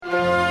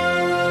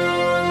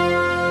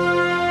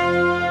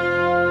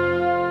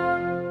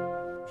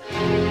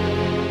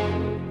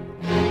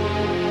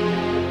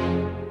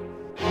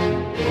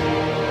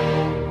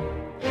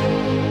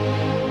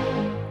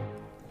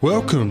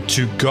Welcome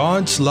to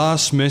God's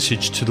Last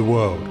Message to the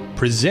World,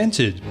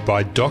 presented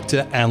by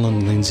Dr.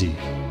 Alan Lindsay.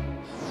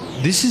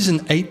 This is an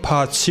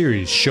 8-part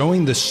series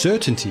showing the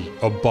certainty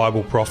of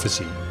Bible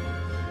prophecy.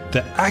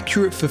 The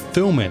accurate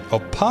fulfillment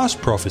of past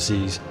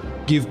prophecies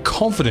give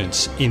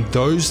confidence in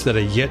those that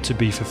are yet to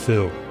be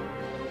fulfilled.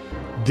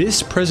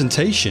 This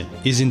presentation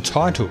is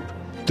entitled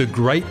The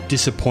Great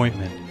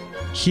Disappointment,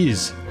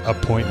 His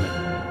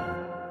Appointment.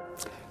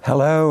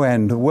 Hello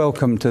and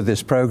welcome to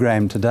this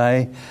program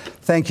today.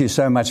 Thank you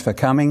so much for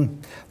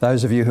coming,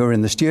 those of you who are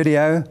in the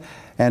studio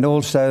and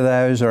also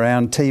those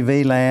around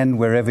TV land,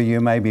 wherever you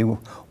may be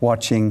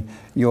watching,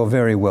 you're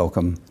very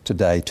welcome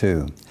today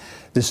too.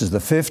 This is the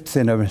 5th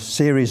in a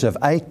series of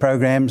 8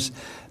 programs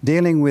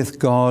dealing with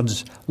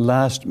God's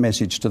last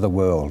message to the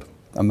world,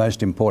 a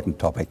most important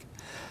topic.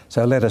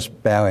 So let us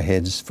bow our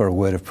heads for a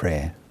word of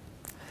prayer.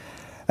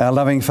 Our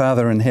loving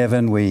Father in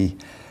heaven, we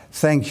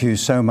thank you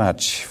so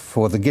much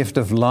for the gift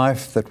of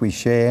life that we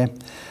share.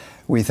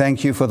 We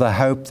thank you for the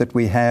hope that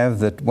we have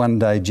that one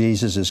day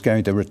Jesus is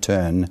going to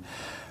return.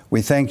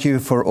 We thank you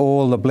for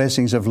all the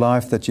blessings of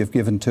life that you've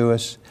given to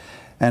us.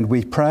 And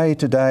we pray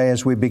today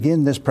as we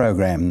begin this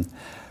program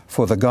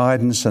for the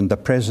guidance and the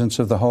presence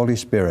of the Holy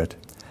Spirit.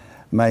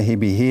 May he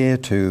be here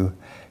to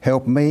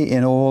help me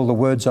in all the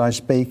words I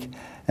speak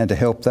and to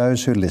help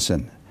those who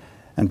listen.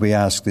 And we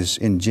ask this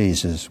in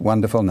Jesus'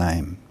 wonderful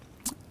name.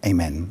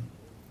 Amen.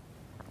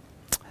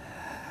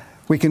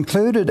 We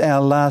concluded our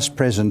last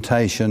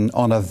presentation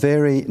on a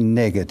very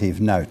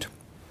negative note.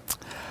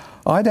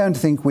 I don't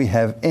think we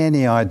have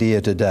any idea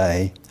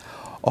today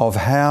of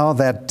how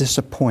that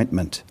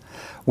disappointment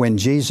when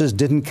Jesus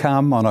didn't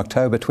come on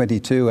October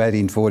 22,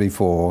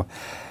 1844,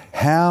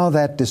 how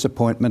that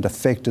disappointment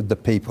affected the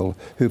people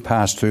who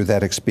passed through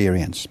that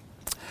experience.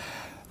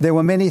 There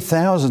were many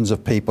thousands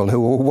of people who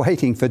were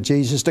waiting for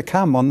Jesus to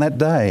come on that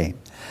day.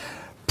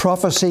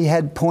 Prophecy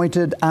had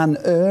pointed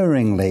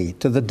unerringly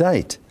to the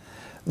date.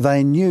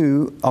 They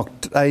knew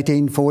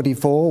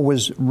 1844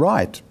 was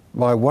right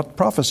by what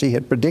prophecy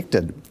had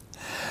predicted.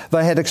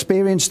 They had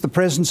experienced the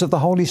presence of the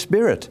Holy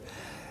Spirit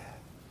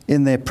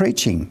in their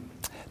preaching.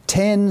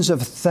 Tens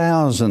of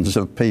thousands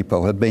of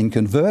people had been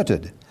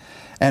converted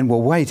and were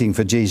waiting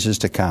for Jesus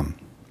to come,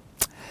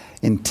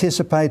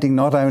 anticipating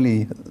not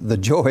only the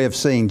joy of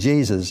seeing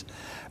Jesus,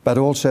 but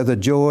also the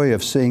joy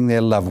of seeing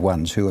their loved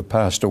ones who had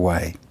passed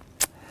away.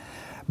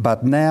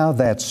 But now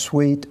that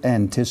sweet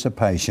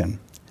anticipation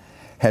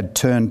had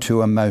turned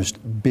to a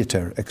most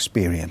bitter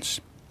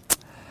experience.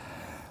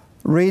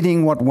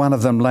 Reading what one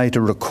of them later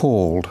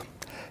recalled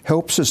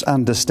helps us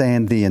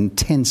understand the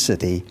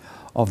intensity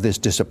of this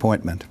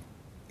disappointment.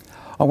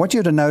 I want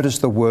you to notice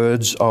the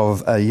words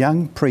of a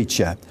young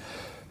preacher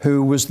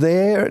who was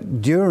there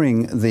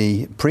during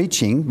the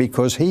preaching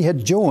because he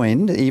had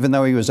joined, even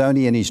though he was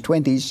only in his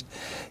 20s,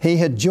 he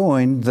had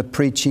joined the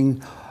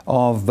preaching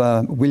of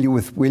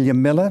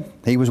William Miller.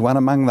 He was one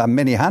among the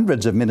many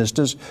hundreds of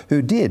ministers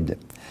who did.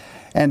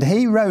 And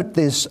he wrote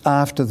this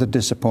after the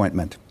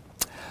disappointment.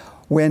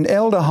 When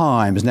Elder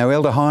Hymes, now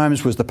Elder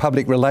Hymes was the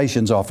public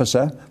relations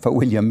officer for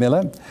William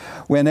Miller,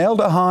 when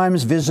Elder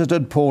Hymes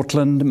visited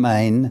Portland,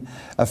 Maine,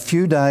 a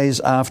few days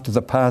after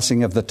the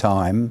passing of the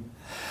time,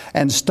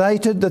 and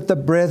stated that the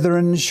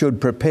brethren should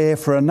prepare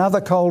for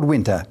another cold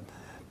winter,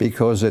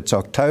 because it's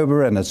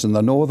October and it's in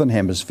the Northern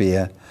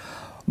Hemisphere,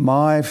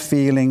 my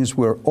feelings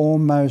were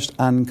almost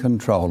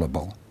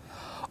uncontrollable.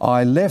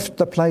 I left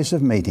the place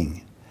of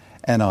meeting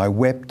and I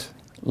wept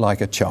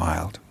like a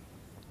child.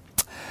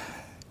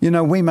 You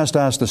know, we must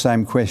ask the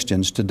same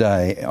questions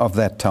today of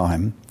that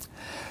time.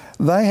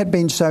 They had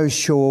been so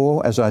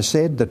sure, as I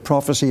said, that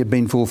prophecy had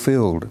been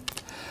fulfilled.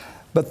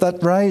 But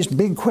that raised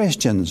big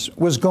questions.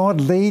 Was God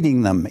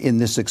leading them in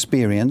this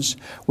experience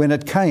when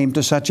it came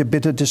to such a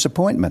bitter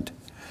disappointment?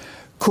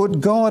 Could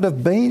God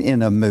have been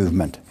in a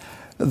movement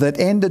that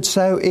ended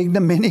so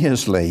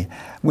ignominiously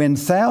when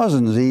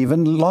thousands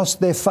even lost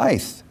their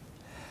faith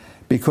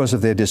because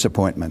of their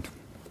disappointment?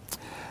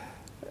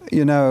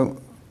 You know,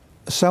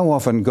 so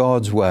often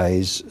God's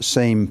ways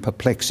seem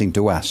perplexing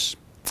to us,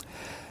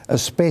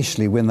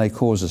 especially when they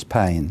cause us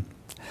pain.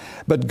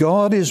 But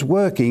God is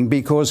working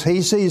because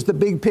He sees the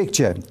big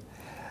picture.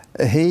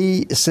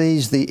 He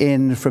sees the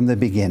end from the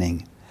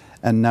beginning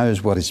and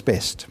knows what is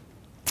best.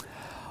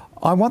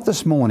 I want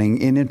this morning,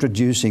 in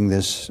introducing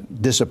this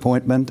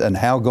disappointment and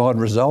how God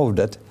resolved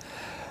it,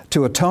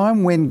 to a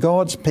time when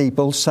God's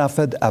people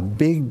suffered a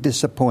big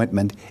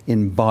disappointment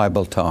in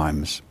Bible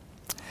times.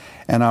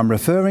 And I'm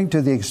referring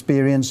to the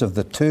experience of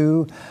the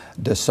 2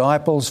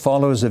 disciples,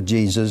 followers of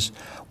Jesus,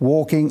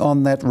 walking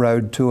on that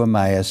road to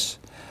Emmaus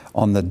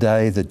on the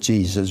day that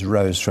Jesus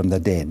rose from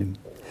the dead.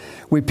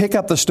 We pick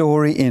up the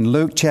story in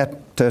Luke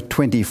chapter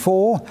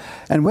 24,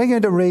 and we're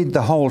going to read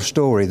the whole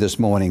story this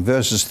morning,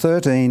 verses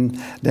 13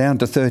 down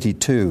to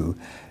 32,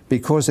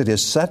 because it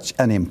is such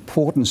an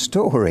important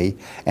story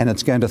and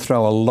it's going to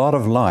throw a lot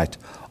of light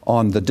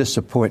on the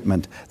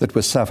disappointment that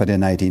was suffered in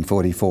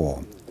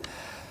 1844.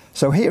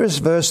 So here is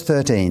verse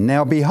 13.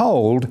 Now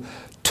behold,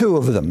 two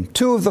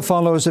of the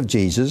followers of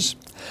Jesus,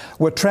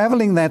 were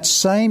travelling that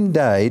same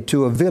day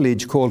to a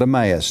village called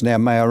Emmaus. Now,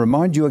 may I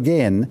remind you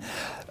again,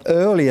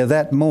 earlier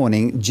that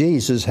morning,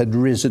 Jesus had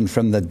risen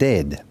from the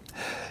dead.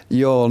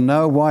 You'll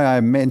know why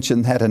I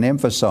mention that and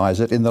emphasise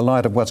it in the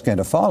light of what's going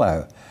to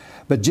follow.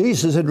 But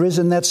Jesus had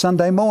risen that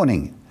Sunday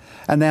morning.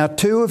 And now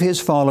two of his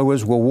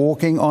followers were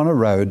walking on a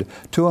road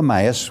to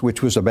Emmaus,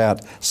 which was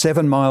about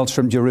 7 miles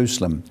from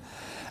Jerusalem.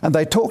 And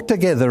they talked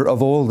together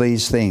of all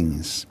these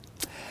things.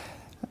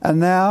 And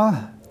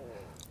now,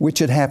 which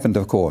had happened,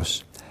 of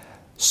course.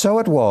 So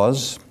it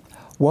was,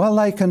 while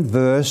they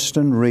conversed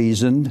and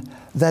reasoned,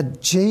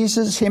 that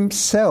Jesus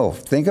himself,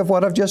 think of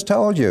what I've just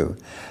told you,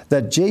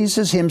 that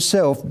Jesus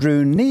himself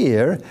drew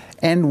near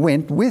and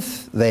went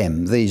with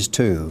them, these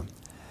two.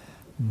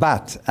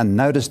 But, and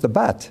notice the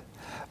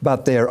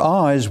but their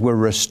eyes were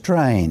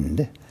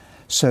restrained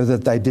so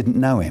that they didn't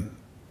know him.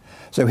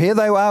 So here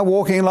they are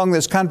walking along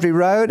this country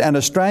road, and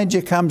a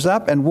stranger comes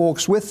up and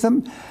walks with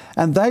them,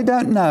 and they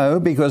don't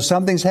know, because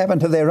something's happened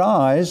to their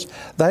eyes,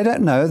 they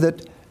don't know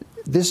that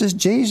this is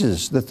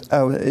Jesus that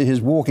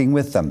is walking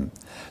with them.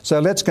 So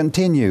let's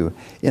continue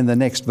in the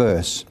next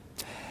verse.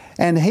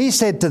 And he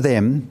said to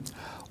them,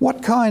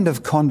 "What kind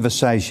of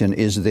conversation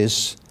is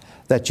this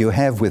that you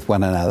have with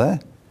one another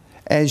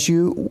as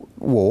you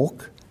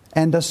walk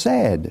and are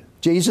sad?"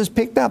 Jesus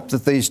picked up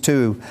that these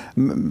two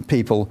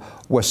people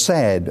were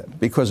sad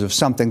because of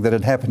something that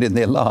had happened in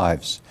their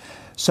lives.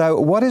 So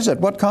what is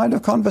it? What kind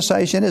of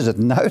conversation is it?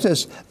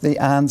 Notice the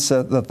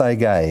answer that they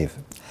gave.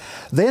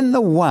 Then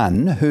the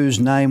one whose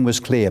name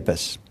was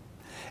Cleopas.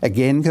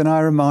 Again, can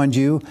I remind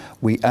you,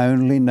 we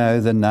only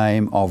know the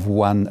name of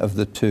one of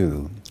the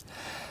two.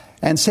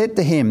 And said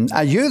to him,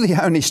 "Are you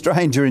the only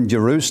stranger in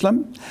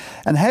Jerusalem?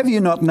 And have you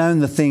not known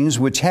the things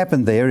which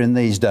happened there in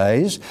these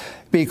days?"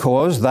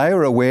 Because they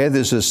were aware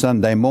this is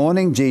Sunday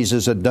morning.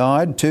 Jesus had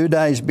died 2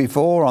 days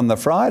before on the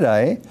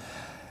Friday.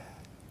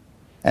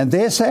 And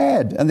they're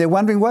sad. And they're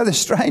wondering why the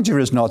stranger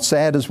is not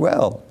sad as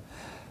well.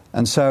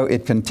 And so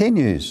it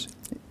continues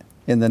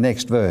in the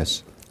next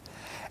verse.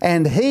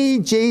 And he,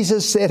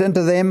 Jesus, said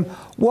unto them,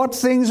 "What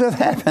things have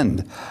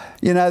happened?"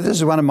 You know, this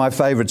is one of my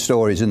favourite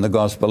stories in the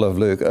Gospel of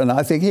Luke. And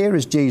I think here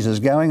is Jesus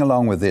going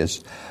along with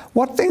this.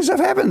 What things have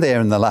happened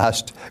there in the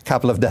last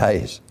couple of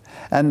days?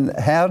 And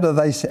how do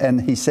they?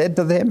 And he said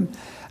to them,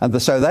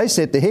 so they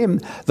said to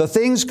him, "The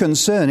things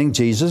concerning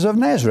Jesus of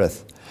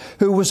Nazareth,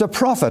 who was a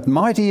prophet,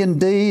 mighty in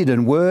deed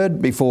and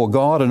word before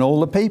God and all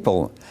the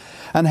people,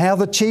 and how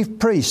the chief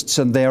priests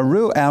and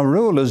our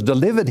rulers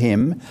delivered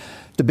him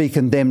to be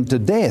condemned to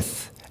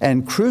death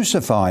and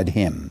crucified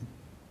him."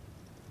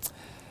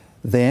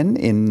 Then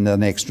in the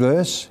next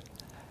verse,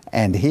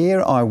 and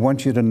here I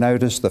want you to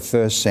notice the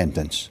first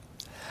sentence.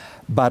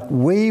 "But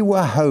we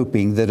were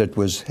hoping that it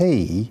was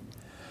he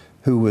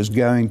who was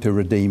going to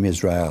redeem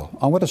Israel."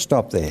 I want to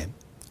stop there.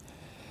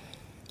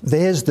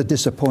 There's the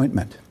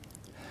disappointment.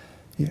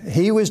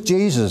 He was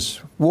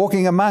Jesus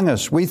walking among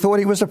us. We thought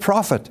he was a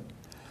prophet.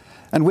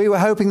 And we were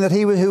hoping that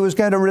he was who was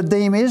going to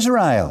redeem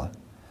Israel.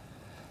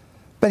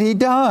 But he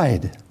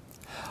died.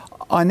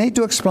 I need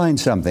to explain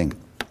something.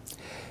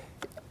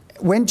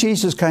 When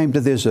Jesus came to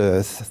this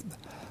earth,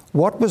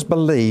 what was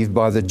believed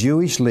by the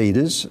Jewish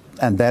leaders,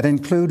 and that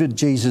included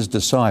Jesus'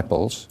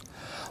 disciples,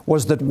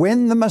 was that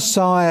when the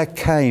Messiah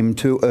came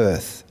to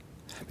earth,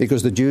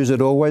 because the Jews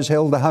had always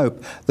held the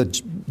hope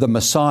that the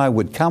Messiah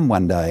would come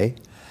one day,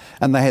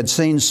 and they had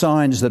seen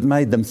signs that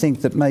made them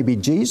think that maybe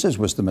Jesus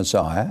was the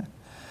Messiah,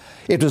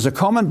 it was a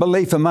common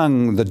belief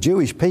among the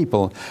Jewish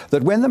people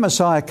that when the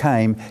Messiah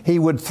came, he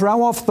would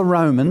throw off the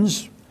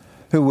Romans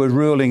who were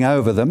ruling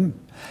over them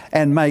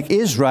and make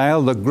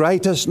Israel the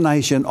greatest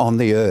nation on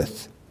the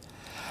earth.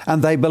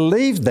 And they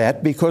believed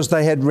that because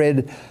they had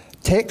read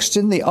texts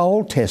in the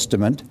Old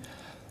Testament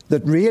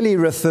that really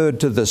referred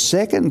to the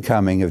second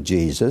coming of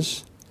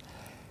Jesus,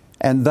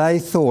 and they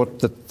thought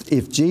that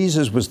if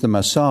Jesus was the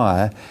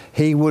Messiah,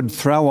 he would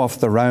throw off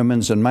the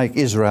Romans and make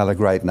Israel a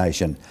great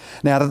nation.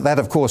 Now, that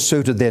of course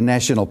suited their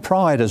national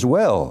pride as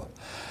well.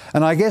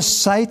 And I guess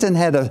Satan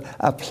had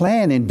a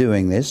plan in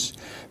doing this,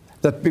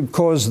 that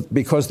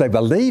because they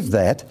believed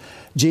that,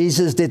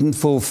 Jesus didn't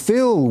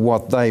fulfill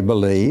what they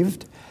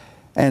believed,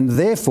 and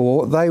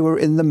therefore they were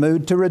in the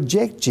mood to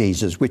reject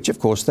Jesus, which of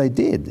course they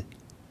did.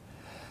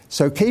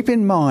 So keep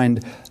in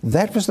mind,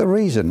 that was the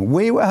reason.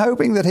 We were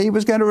hoping that he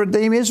was going to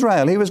redeem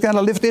Israel. He was going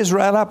to lift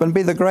Israel up and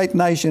be the great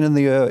nation in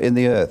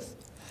the earth.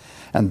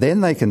 And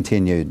then they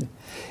continued,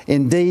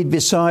 "Indeed,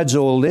 besides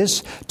all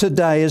this,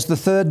 today is the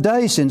 3rd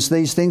day since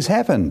these things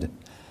happened.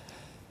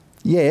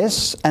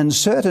 Yes, and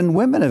certain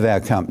women of our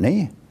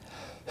company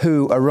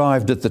who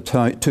arrived at the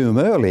tomb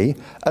early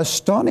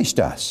astonished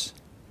us.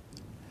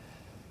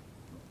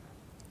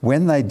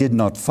 When they did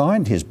not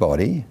find his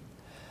body,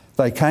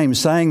 they came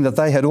saying that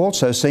they had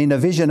also seen a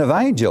vision of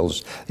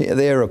angels."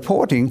 They're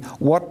reporting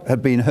what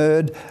had been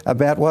heard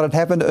about what had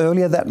happened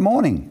earlier that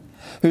morning,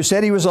 who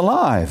said he was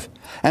alive.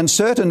 "And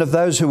certain of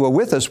those who were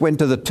with us went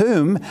to the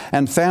tomb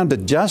and found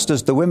it just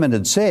as the women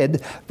had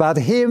said, but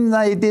him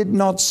they did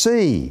not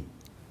see."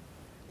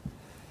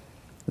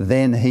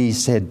 Then he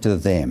said to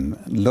them,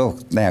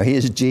 look, now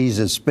here's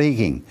Jesus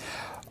speaking.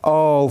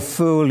 "O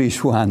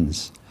foolish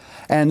ones,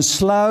 and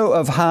slow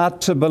of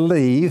heart to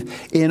believe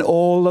in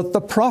all that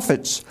the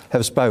prophets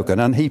have spoken."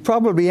 And he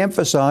probably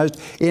emphasised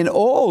in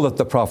all that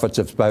the prophets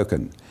have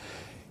spoken.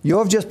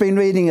 You've just been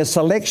reading a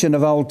selection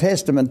of Old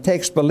Testament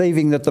texts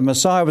believing that the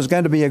Messiah was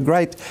going to be a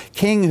great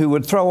king who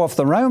would throw off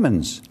the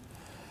Romans.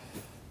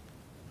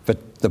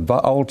 But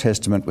the Old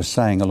Testament was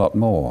saying a lot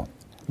more.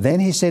 Then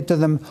he said to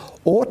them,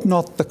 "Ought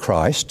not the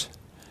Christ,"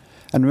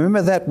 and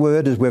remember that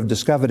word, as we've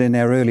discovered in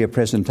our earlier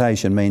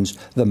presentation, means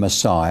the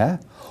Messiah.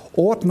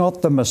 "Ought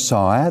not the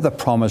Messiah, the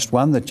promised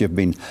one that you've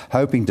been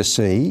hoping to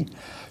see,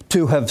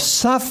 to have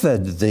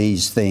suffered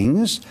these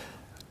things,"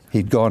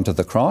 he'd gone to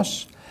the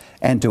cross,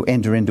 "and to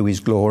enter into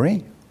his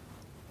glory?"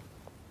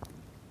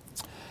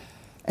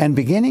 And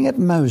beginning at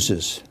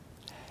Moses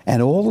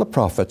and all the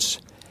prophets,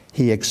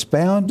 he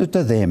expounded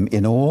to them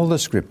in all the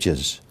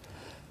scriptures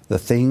the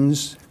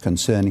things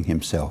concerning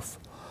himself.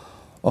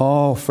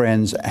 Oh,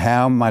 friends,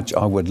 how much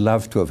I would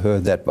love to have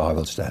heard that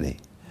Bible study.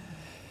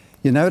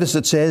 You notice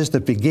it says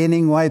that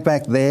beginning way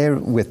back there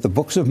with the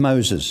books of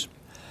Moses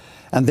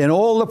and then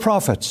all the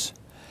prophets,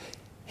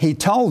 he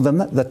told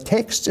them the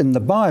texts in the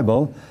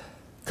Bible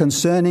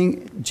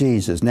concerning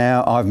Jesus.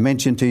 Now, I've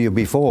mentioned to you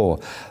before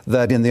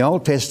that in the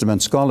Old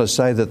Testament, scholars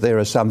say that there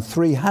are some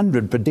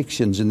 300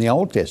 predictions in the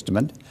Old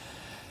Testament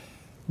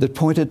that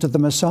pointed to the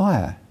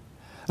Messiah.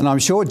 And I'm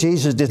sure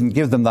Jesus didn't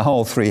give them the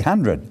whole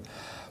 300,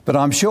 but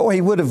I'm sure he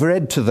would have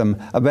read to them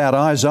about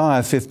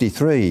Isaiah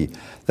 53,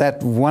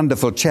 that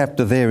wonderful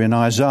chapter there in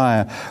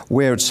Isaiah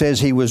where it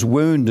says he was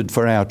wounded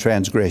for our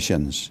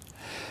transgressions.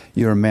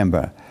 You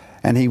remember.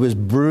 And he was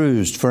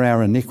bruised for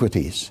our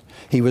iniquities.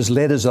 He was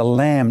led as a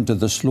lamb to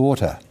the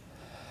slaughter.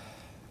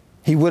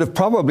 He would have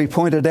probably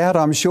pointed out,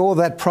 I'm sure,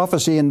 that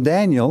prophecy in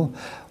Daniel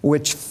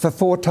which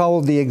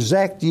foretold the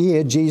exact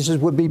year Jesus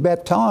would be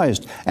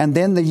baptized and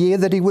then the year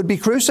that he would be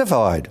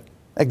crucified.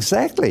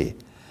 Exactly.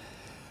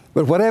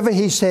 But whatever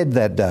he said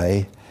that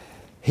day,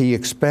 he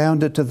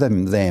expounded to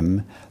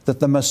them that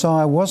the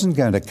Messiah wasn't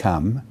going to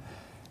come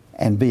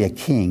and be a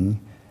king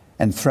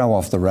and throw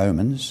off the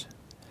Romans.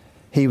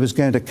 He was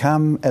going to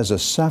come as a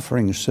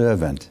suffering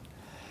servant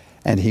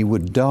and he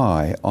would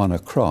die on a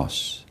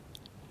cross.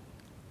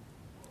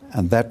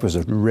 And that was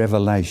a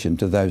revelation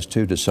to those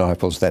two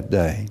disciples that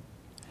day.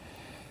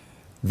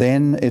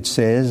 Then it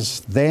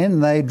says,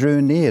 then they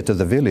drew near to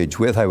the village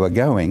where they were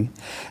going,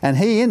 and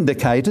he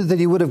indicated that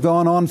he would have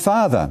gone on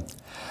farther.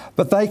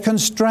 But they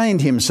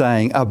constrained him,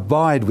 saying,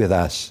 "Abide with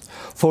us,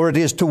 for it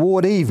is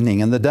toward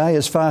evening, and the day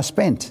is far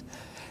spent."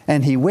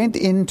 And he went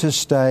in to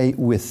stay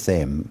with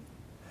them.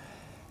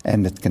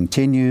 And it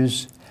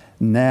continues,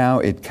 "Now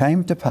it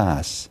came to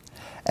pass,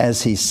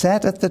 as he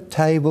sat at the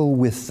table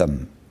with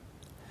them,"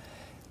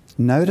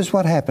 notice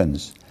what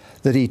happens,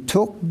 "that he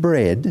took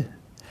bread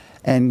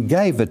and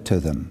gave it to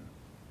them.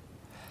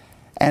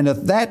 And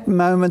at that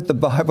moment," the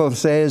Bible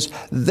says,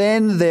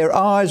 "then their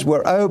eyes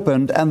were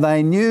opened and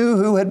they knew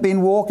who had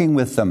been walking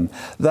with them."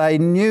 They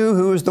knew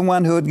who was the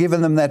one who had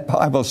given them that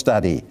Bible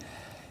study.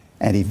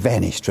 And he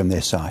vanished from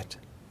their sight.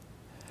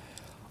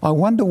 I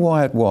wonder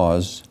why it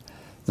was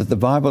that the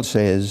Bible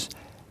says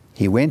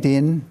he went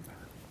in,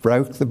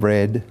 broke the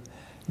bread,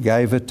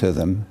 gave it to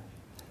them,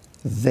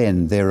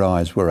 then their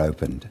eyes were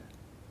opened.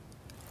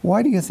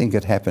 Why do you think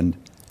it happened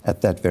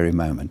at that very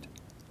moment?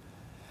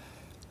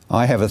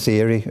 I have a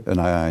theory,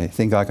 and I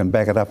think I can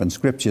back it up in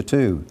Scripture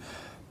too.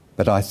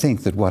 But I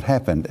think that what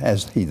happened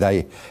as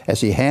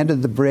he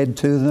handed the bread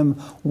to them,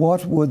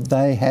 what would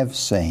they have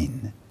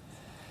seen?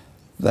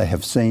 They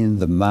have seen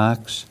the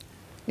marks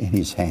in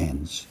his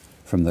hands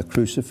from the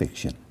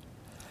crucifixion.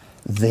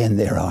 Then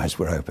their eyes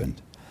were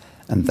opened,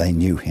 and they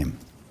knew him.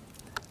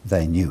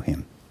 They knew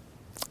him.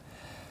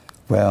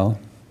 Well,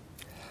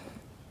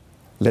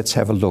 let's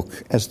have a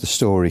look as the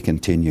story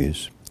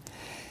continues.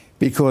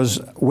 Because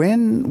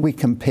when we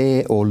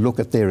compare or look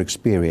at their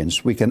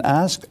experience, we can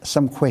ask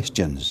some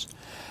questions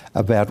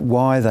about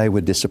why they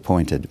were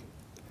disappointed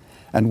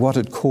and what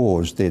had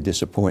caused their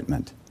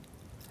disappointment.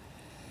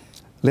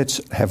 Let's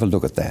have a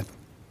look at that.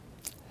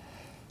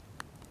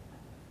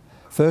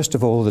 First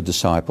of all, the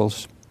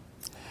disciples.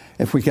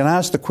 If we can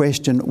ask the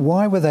question,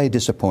 why were they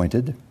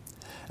disappointed?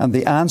 And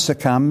the answer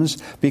comes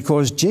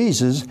because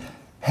Jesus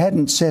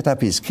hadn't set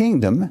up his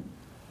kingdom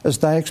as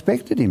they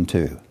expected him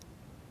to.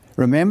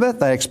 Remember,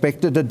 they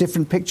expected a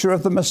different picture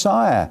of the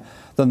Messiah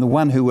than the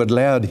one who had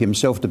allowed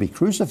himself to be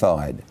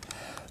crucified.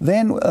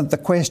 Then the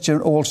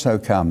question also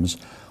comes,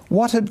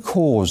 what had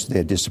caused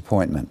their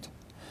disappointment?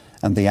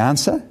 And the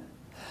answer?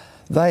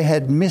 They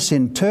had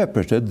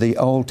misinterpreted the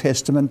Old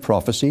Testament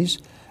prophecies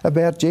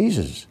about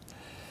Jesus.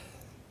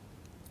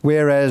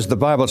 Whereas the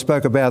Bible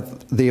spoke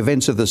about the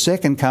events of the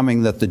second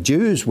coming that the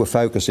Jews were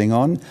focusing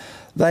on,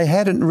 they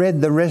hadn't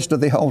read the rest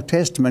of the Old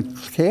Testament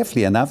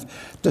carefully enough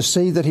to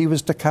see that he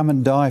was to come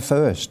and die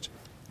first.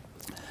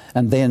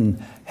 And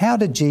then, how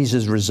did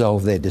Jesus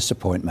resolve their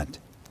disappointment?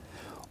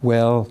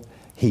 Well,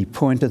 he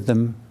pointed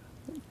them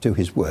to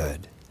his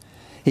word.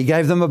 He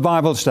gave them a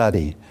Bible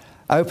study,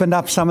 opened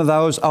up some of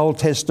those Old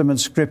Testament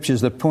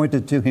scriptures that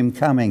pointed to him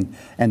coming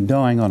and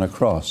dying on a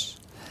cross.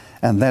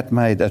 And that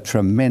made a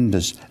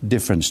tremendous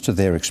difference to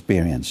their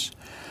experience.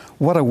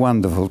 What a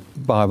wonderful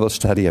Bible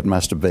study it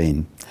must have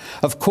been.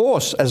 Of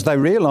course, as they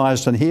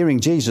realised on hearing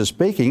Jesus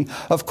speaking,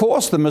 of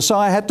course the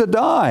Messiah had to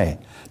die,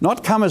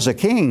 not come as a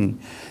king.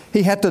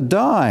 He had to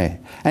die,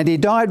 and he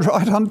died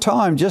right on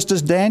time, just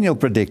as Daniel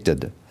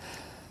predicted.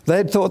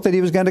 They'd thought that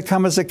he was going to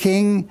come as a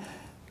king,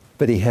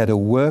 but he had a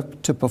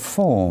work to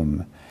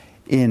perform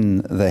in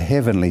the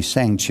heavenly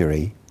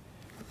sanctuary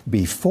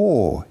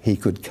before he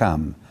could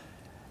come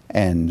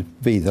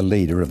and be the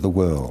leader of the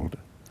world.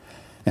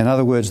 In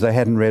other words, they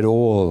hadn't read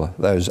all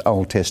those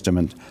Old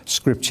Testament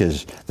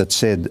scriptures that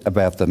said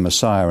about the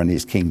Messiah and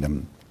his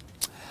kingdom.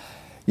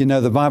 You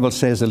know, the Bible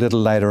says a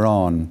little later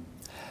on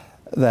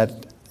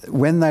that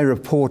when they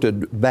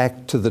reported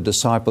back to the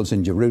disciples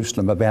in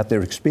Jerusalem about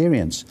their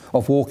experience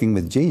of walking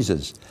with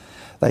Jesus,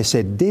 they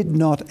said, "Did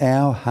not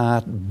our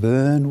heart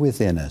burn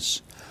within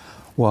us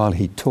while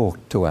he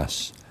talked to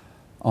us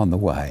on the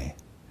way?"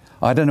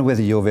 I don't know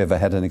whether you've ever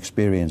had an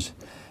experience,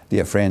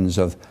 dear friends,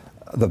 of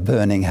the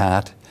burning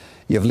heart.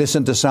 You've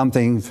listened to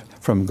something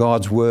from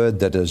God's Word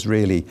that has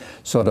really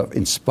sort of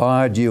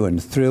inspired you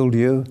and thrilled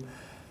you.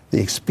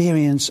 The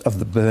experience of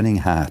the burning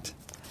heart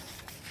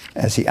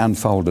as he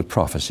unfolded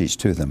prophecies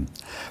to them.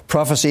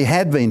 Prophecy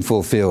had been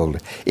fulfilled.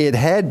 It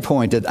had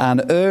pointed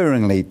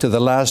unerringly to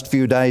the last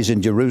few days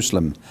in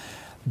Jerusalem.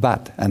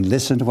 But, and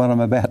listen to what I'm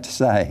about to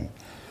say,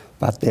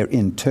 but their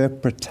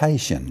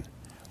interpretation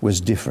was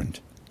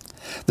different.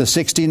 The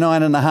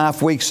 69 and a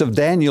half weeks of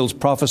Daniel's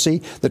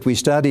prophecy that we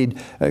studied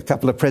a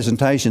couple of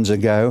presentations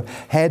ago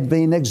had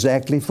been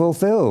exactly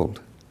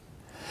fulfilled.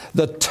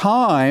 The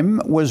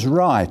time was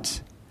right.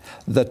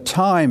 The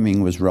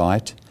timing was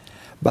right,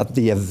 but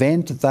the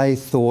event they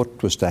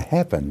thought was to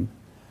happen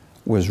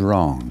was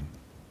wrong.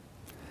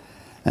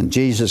 And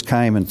Jesus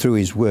came and through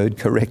his word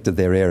corrected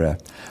their error,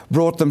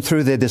 brought them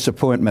through their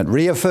disappointment,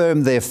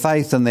 reaffirmed their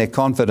faith and their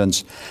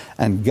confidence,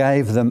 and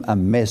gave them a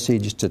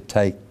message to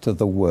take to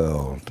the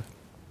world.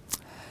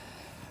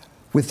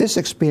 With this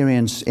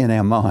experience in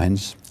our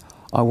minds,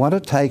 I want to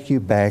take you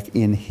back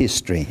in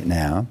history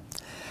now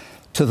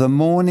to the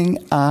morning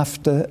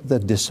after the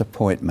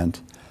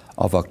disappointment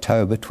of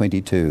October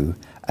 22,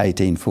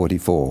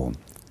 1844.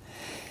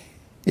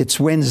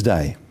 It's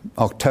Wednesday,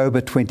 October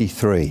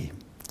 23,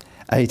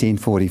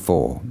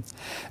 1844.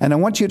 And I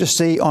want you to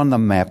see on the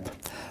map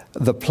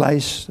the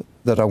place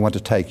that I want to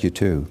take you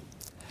to.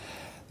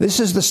 This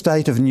is the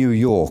state of New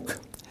York.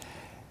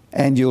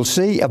 And you'll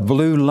see a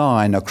blue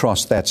line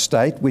across that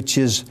state, which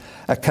is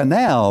a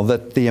canal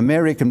that the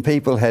American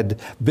people had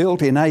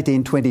built in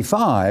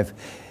 1825,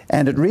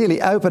 and it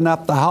really opened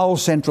up the whole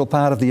central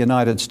part of the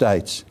United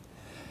States.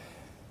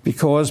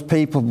 Because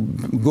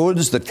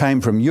goods that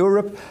came from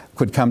Europe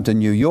could come to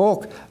New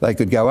York, they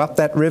could go up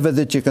that river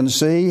that you can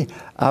see,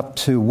 up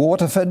to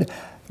Waterford,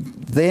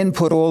 then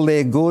put all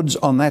their goods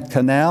on that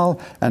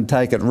canal and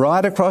take it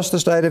right across the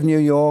state of New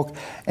York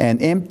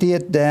and empty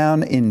it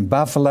down in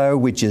Buffalo,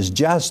 which is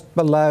just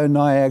below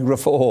Niagara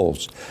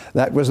Falls.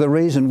 That was the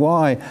reason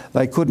why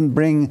they couldn't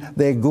bring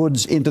their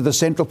goods into the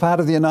central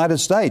part of the United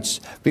States,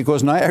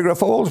 because Niagara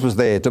Falls was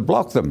there to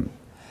block them.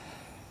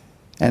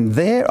 And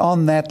there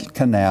on that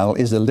canal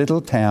is a little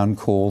town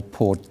called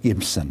Port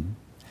Gibson.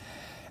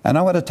 And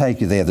I want to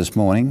take you there this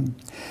morning,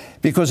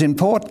 because in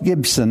Port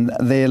Gibson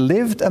there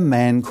lived a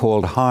man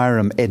called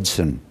Hiram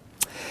Edson.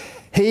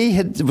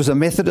 He was a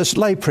Methodist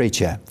lay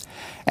preacher,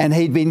 and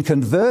he'd been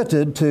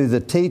converted to the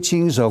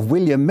teachings of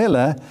William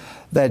Miller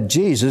that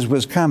Jesus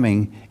was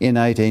coming in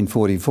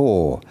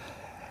 1844.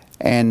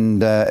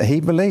 And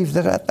he believed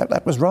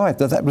that was right,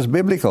 that was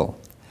biblical.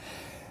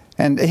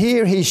 And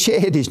here he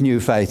shared his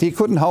new faith. He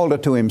couldn't hold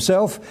it to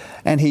himself,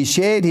 and he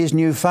shared his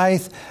new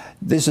faith.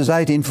 This is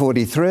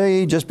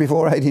 1843, just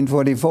before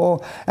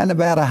 1844, and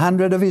about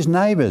 100 of his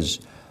neighbours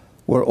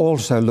were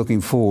also looking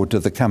forward to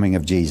the coming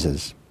of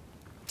Jesus.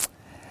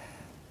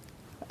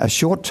 A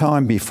short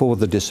time before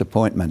the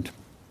disappointment,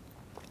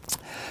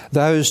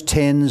 those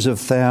tens of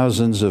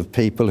thousands of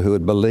people who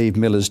had believed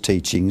Miller's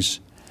teachings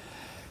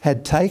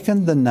had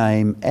taken the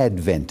name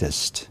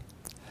Adventist.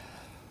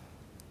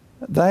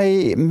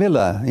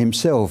 Miller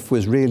himself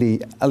was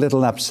really a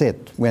little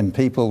upset when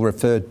people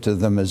referred to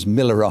them as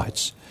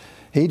Millerites.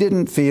 He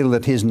didn't feel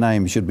that his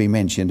name should be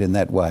mentioned in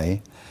that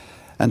way.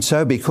 And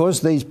so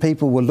because these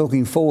people were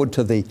looking forward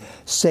to the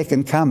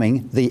second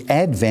coming, the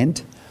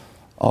advent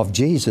of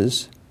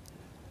Jesus,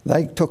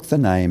 they took the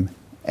name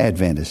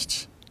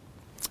Adventists.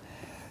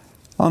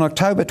 On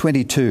October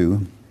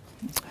 22,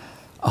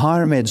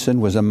 Hiram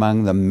Edson was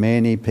among the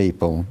many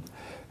people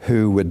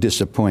who were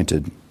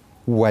disappointed,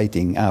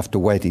 waiting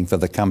for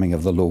the coming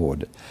of the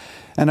Lord.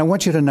 And I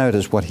want you to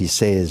notice what he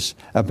says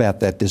about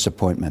that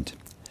disappointment.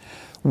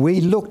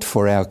 We looked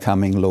for our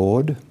coming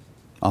Lord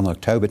on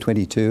October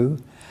 22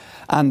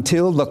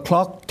 until the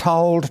clock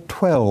tolled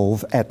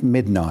 12 at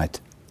midnight.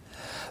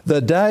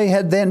 The day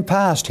had then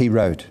passed, he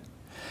wrote,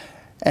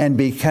 and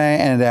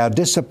our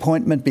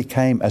disappointment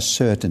became a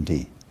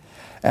certainty.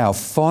 Our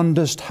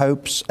fondest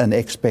hopes and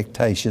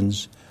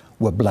expectations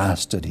were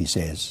blasted, he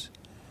says.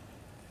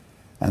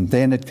 And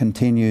then it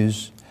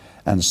continues,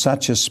 and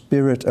such a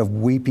spirit of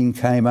weeping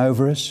came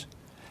over us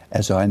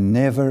as I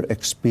never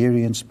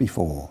experienced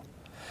before.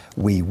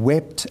 We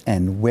wept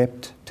and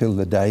wept till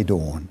the day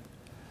dawned.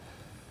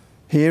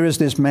 Here is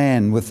this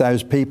man with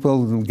those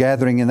people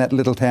gathering in that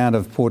little town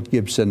of Port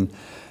Gibson,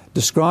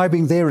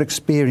 describing their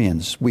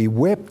experience. We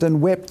wept and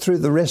wept through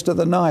the rest of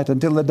the night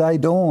until the day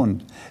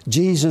dawned.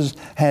 Jesus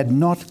had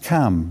not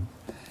come.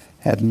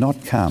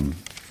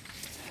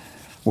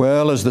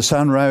 Well, as the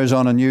sun rose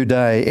on a new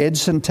day,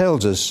 Edson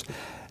tells us,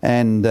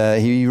 and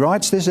he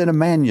writes this in a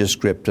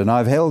manuscript, and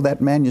I've held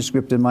that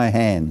manuscript in my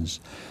hands,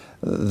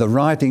 the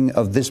writing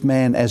of this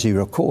man as he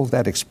recalled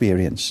that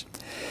experience.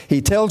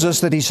 He tells us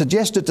that he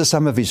suggested to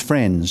some of his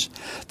friends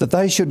that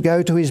they should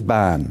go to his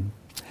barn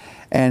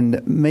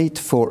and meet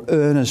for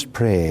earnest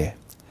prayer.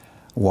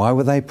 Why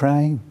were they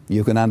praying?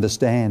 You can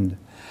understand.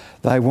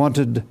 They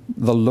wanted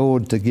the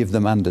Lord to give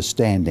them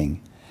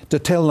understanding, to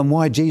tell them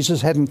why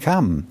Jesus hadn't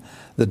come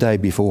the day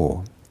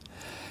before.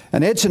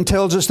 And Edson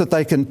tells us that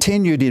they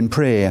continued in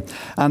prayer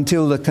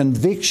until the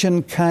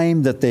conviction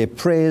came that their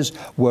prayers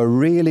were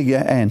really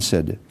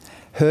answered,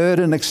 heard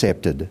and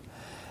accepted,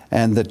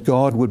 and that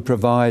God would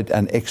provide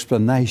an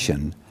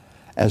explanation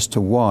as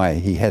to why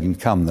he hadn't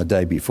come the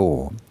day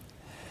before.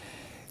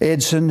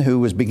 Edson, who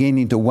was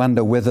beginning to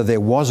wonder whether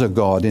there was a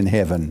God in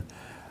heaven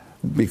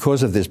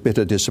because of this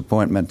bitter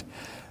disappointment,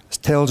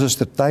 tells us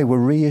that they were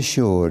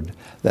reassured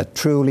that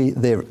truly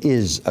there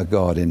is a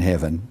God in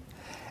heaven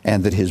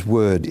and that his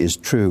word is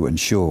true and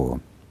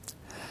sure.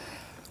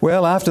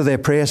 Well, after their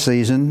prayer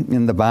season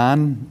in the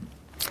barn,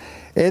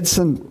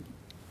 Edson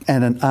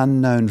and an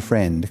unknown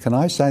friend, can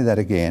I say that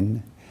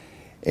again?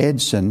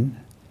 Edson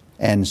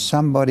and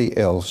somebody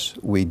else,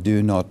 we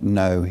do not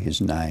know his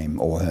name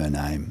or her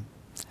name,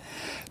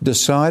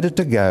 decided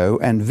to go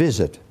and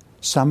visit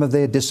some of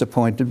their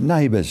disappointed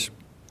neighbours.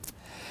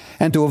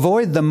 And to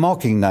avoid the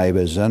mocking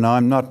neighbours, and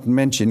I'm not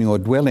mentioning or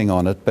dwelling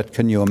on it, but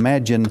can you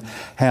imagine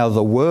how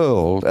the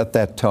world at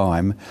that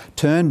time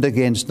turned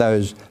against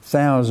those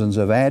thousands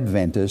of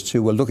Adventists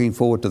who were looking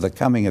forward to the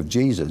coming of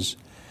Jesus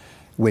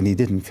when he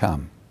didn't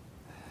come?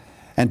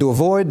 And to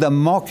avoid the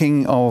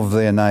mocking of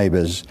their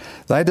neighbours,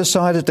 they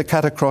decided to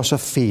cut across a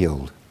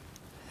field.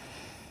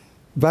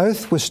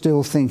 Both were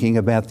still thinking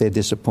about their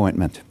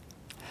disappointment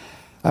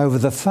over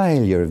the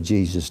failure of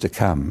Jesus to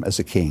come as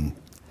a king.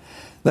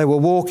 They were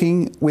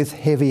walking with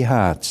heavy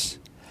hearts,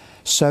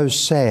 so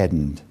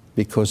saddened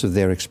because of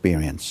their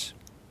experience.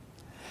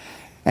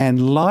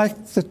 And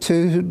like the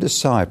two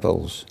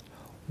disciples,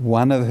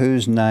 one of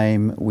whose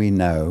name we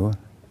know,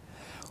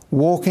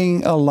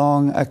 walking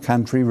along a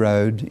country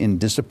road in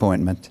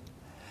disappointment,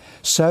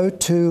 so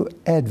too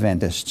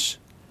Adventists,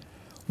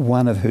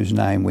 one of whose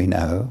name we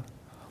know,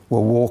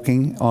 were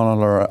walking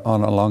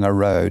along a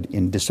road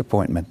in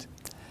disappointment.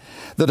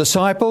 The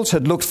disciples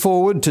had looked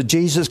forward to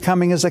Jesus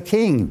coming as a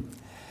king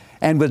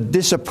and were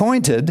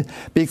disappointed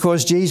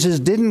because Jesus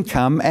didn't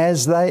come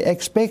as they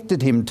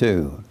expected him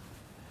to.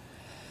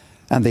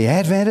 And the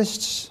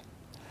Adventists,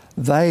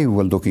 they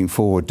were looking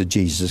forward to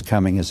Jesus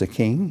coming as a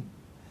king,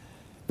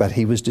 but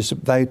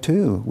they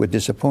too were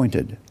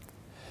disappointed.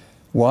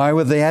 Why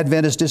were the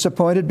Adventists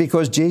disappointed?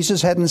 Because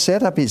Jesus hadn't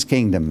set up his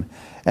kingdom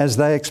as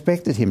they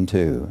expected him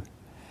to.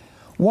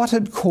 What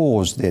had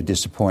caused their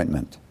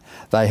disappointment?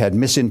 They had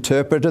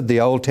misinterpreted the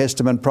Old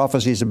Testament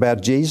prophecies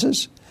about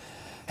Jesus.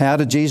 How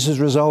did Jesus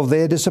resolve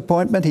their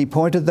disappointment? He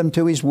pointed them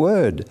to his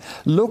word.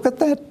 Look at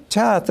that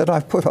chart that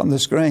I've put on the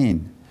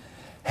screen.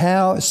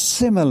 How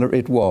similar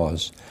it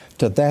was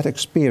to that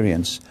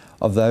experience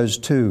of those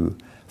two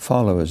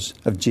followers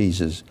of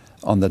Jesus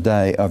on the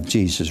day of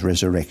Jesus'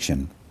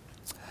 resurrection.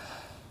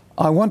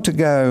 I want to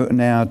go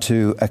now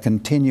to a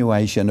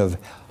continuation of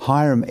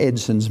Hiram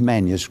Edson's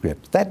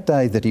manuscript, that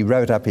day that he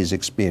wrote up his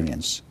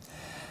experience.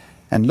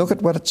 And look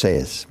at what it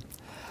says.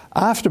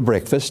 After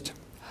breakfast,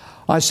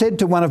 I said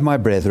to one of my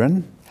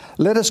brethren,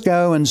 "Let us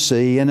go and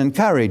see and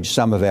encourage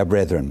some of our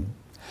brethren."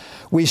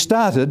 We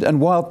started,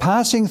 and while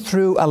passing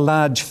through a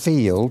large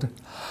field,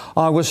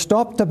 I was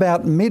stopped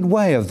about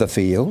midway of the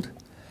field.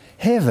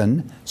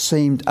 Heaven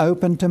seemed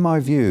open to my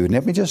view.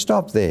 Let me just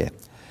stop there.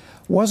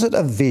 Was it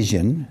a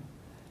vision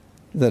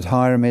that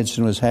Hiram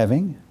Edson was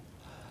having?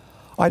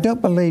 I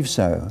don't believe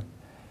so.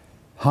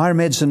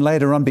 Hiram Edson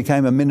later on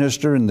became a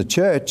minister in the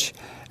church,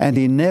 and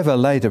he never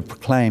later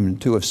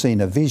proclaimed to have seen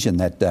a vision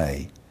that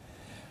day.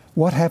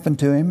 What happened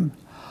to him?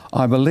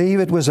 I believe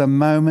it was a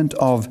moment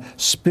of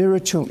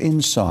spiritual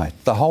insight.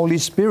 The Holy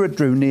Spirit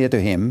drew near to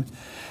him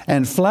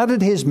and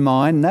flooded his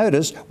mind,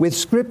 notice, with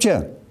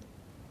Scripture.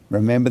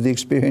 Remember the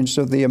experience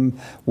of the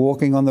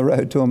walking on the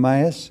road to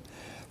Emmaus?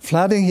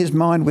 Flooding his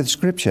mind with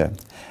Scripture.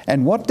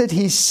 And what did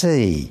he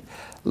see?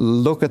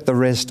 Look at the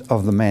rest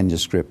of the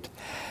manuscript.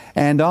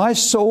 And I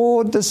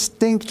saw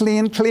distinctly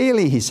and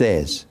clearly, he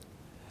says.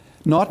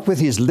 not with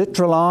his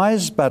literal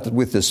eyes, but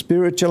with the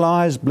spiritual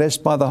eyes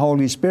blessed by the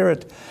Holy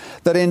Spirit,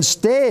 that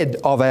instead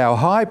of our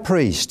high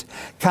priest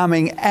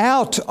coming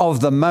out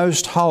of the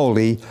most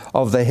holy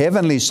of the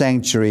heavenly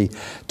sanctuary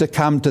to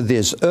come to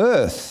this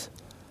earth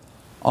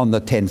on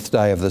the 10th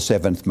day of the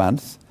 7th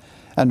month,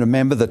 and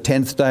remember the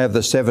 10th day of the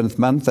 7th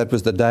month, that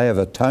was the Day of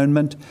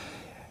Atonement,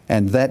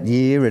 and that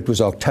year it was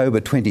October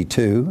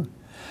 22.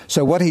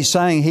 So what he's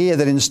saying here,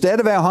 that instead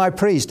of our high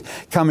priest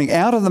coming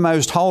out of the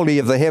most holy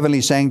of the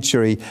heavenly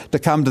sanctuary to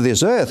come to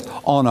this earth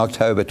on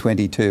October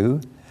 22,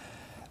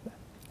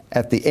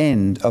 at the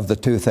end of the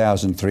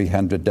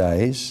 2,300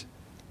 days,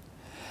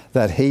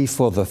 that he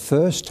for the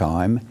first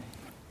time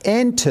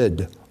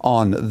entered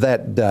on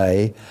that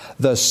day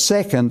the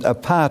second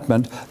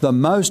apartment, the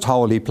most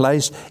holy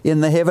place in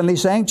the heavenly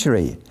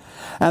sanctuary,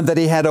 and that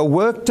he had a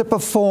work to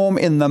perform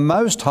in the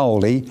most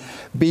holy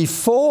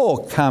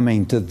before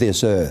coming to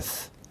this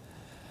earth.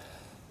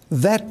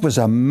 That was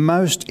a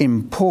most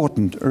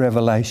important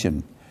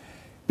revelation,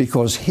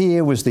 because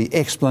here was the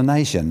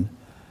explanation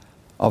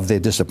of their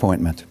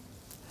disappointment.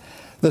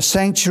 The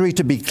sanctuary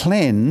to be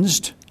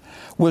cleansed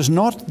was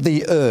not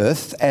the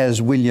earth,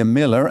 as William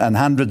Miller and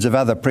hundreds of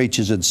other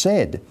preachers had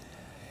said.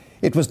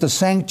 It was the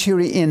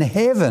sanctuary in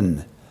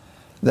heaven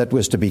that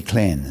was to be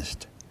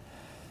cleansed.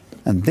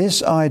 And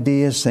this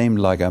idea seemed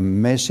like a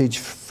message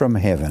from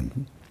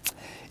heaven.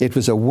 It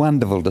was a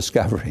wonderful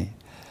discovery.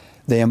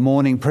 Their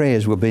morning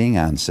prayers were being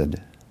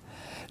answered.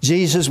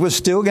 Jesus was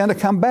still going to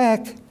come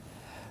back,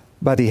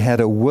 but he had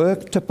a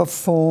work to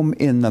perform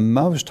in the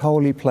most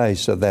holy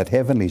place of that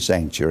heavenly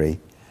sanctuary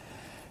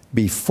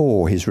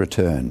before his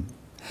return.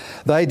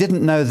 They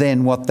didn't know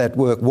then what that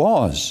work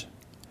was.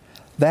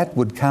 That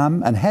would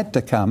come and had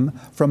to come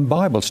from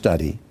Bible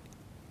study.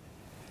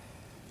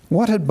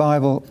 What had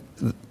Bible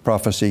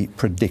prophecy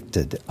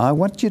predicted? I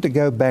want you to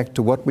go back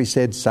to what we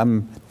said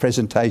some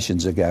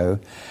presentations ago,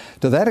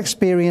 to that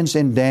experience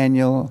in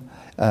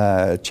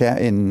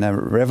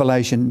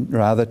Revelation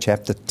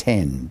chapter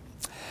 10,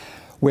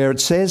 where it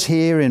says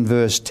here in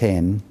verse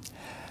 10,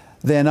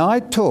 "Then I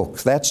took,"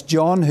 that's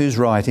John who's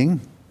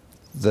writing,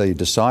 the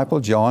disciple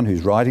John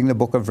who's writing the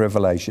book of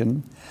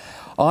Revelation,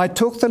 "I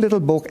took the little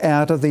book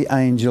out of the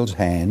angel's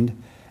hand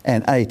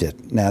and ate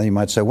it." Now you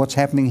might say, what's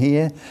happening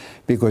here?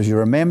 Because you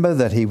remember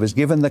that he was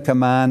given the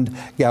command,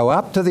 go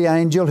up to the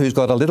angel who's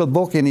got a little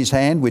book in his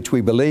hand, which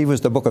we believe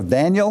was the book of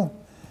Daniel,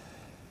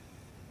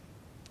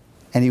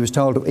 and he was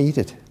told to eat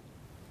it.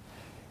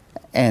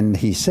 And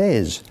he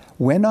says,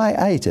 when I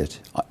ate it,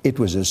 it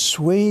was as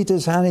sweet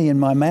as honey in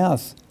my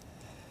mouth.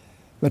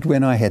 But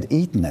when I had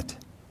eaten it,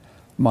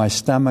 my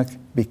stomach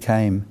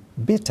became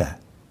bitter.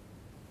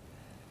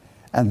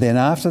 And then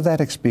after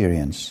that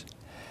experience,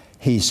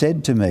 he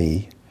said to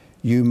me,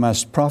 you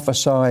must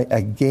prophesy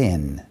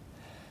again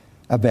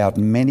about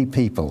many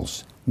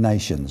peoples,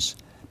 nations,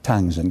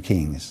 tongues and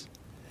kings.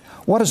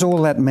 What is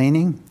all that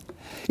meaning?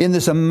 In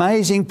this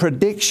amazing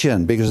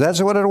prediction, because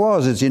that's what it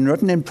was, it's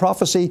written in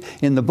prophecy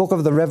in the book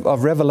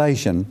of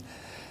Revelation,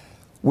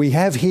 we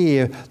have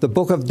here the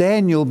book of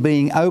Daniel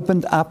being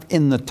opened up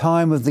in the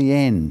time of the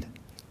end.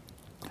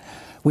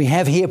 We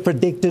have here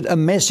predicted a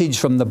message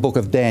from the book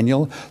of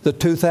Daniel, the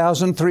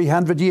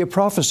 2,300-year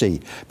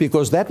prophecy,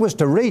 because that was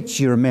to reach,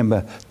 you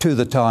remember, to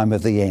the time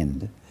of the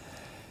end.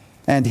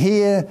 And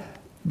here,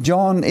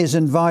 John is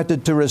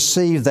invited to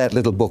receive that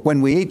little book.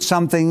 When we eat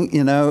something,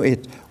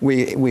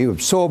 we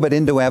absorb it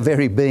into our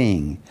very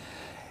being.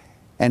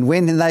 And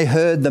when they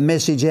heard the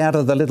message out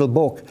of the little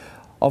book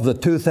of the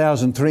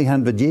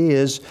 2,300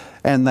 years,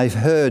 and they've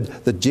heard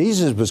that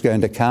Jesus was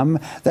going to come,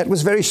 that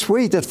was very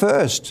sweet at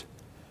first.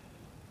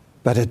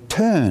 But it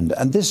turned,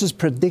 and this is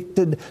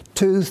predicted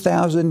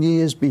 2,000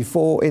 years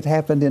before it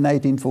happened in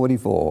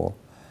 1844.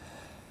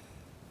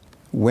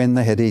 When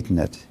they had eaten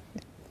it,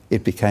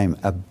 it became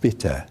a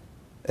bitter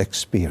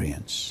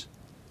experience.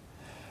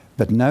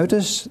 But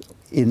notice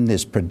in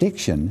this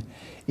prediction,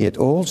 it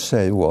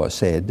also was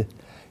said,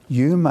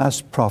 you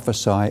must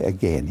prophesy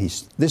again.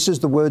 This is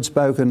the word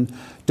spoken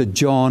to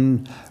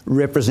John,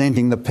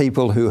 representing the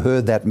people who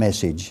heard that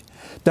message.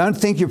 Don't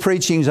think your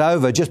preaching's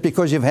over just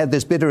because you've had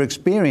this bitter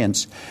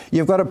experience.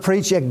 You've got to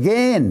preach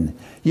again.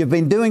 You've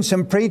been doing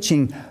some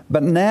preaching,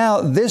 but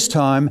now this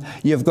time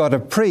you've got to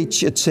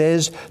preach, it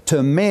says,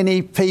 to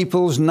many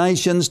peoples,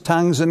 nations,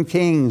 tongues and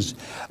kings.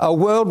 A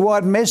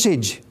worldwide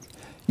message.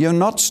 You're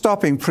not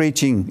stopping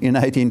preaching in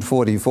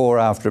 1844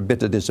 after a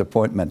bitter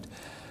disappointment.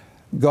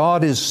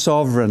 God is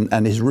sovereign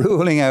and is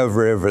ruling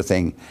over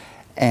everything.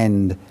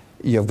 And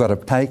you've got to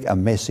take a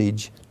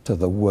message to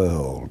the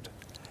world.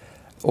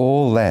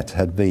 All that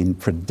had been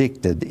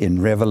predicted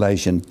in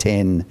Revelation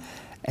 10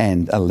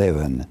 and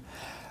 11.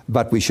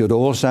 But we should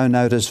also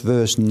notice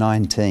verse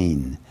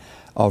 19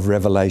 of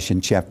Revelation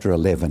chapter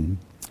 11.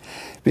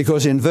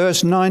 Because in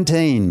verse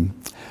 19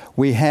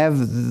 we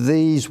have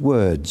these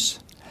words,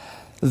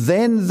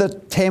 "Then the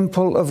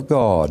temple of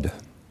God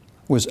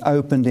was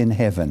opened in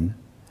heaven,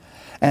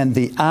 and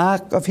the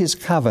ark of his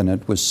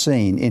covenant was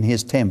seen in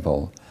his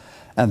temple,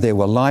 and there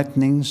were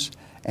lightnings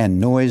and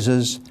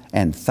noises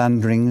and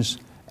thunderings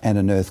and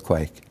an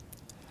earthquake."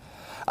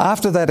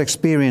 After that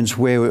experience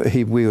where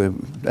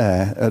John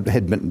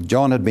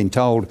had been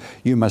told,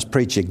 you must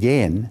preach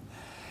again,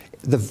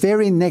 the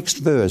very next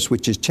verse,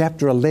 which is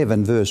chapter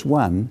 11, verse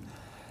 1,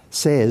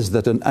 says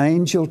that an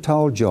angel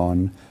told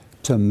John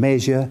to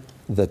measure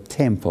the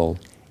temple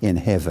in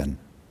heaven.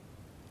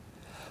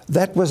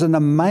 That was an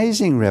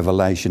amazing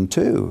revelation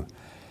too,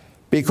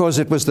 because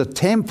it was the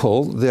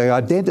temple, the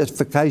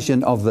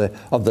identification of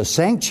the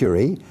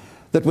sanctuary,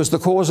 that was the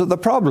cause of the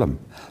problem.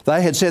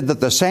 They had said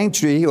that the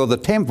sanctuary or the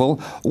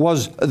temple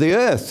was the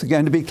earth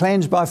going to be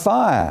cleansed by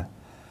fire.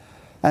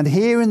 And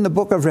here in the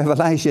book of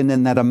Revelation,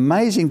 in that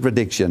amazing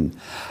prediction,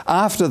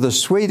 after the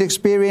sweet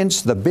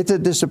experience, the bitter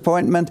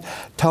disappointment,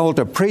 told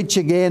to preach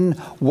again,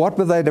 what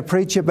were they to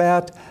preach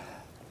about?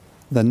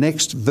 The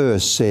next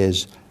verse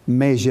says,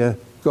 measure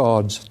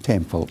God's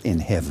temple in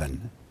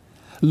heaven.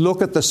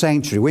 Look at the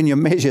sanctuary. When you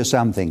measure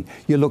something,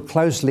 you look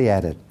closely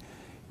at it.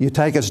 You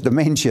take its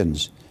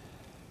dimensions.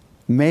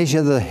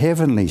 Measure the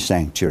heavenly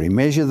sanctuary.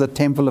 Measure the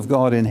temple of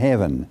God in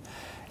heaven.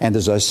 And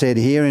as I said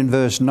here in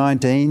verse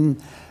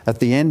 19, at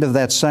the end of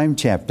that same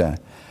chapter,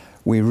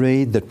 we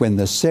read that when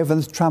the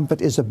seventh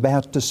trumpet is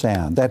about to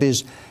sound, that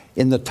is,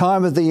 in the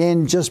time of the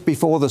end, just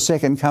before the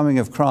second coming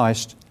of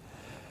Christ,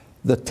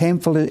 the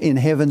temple in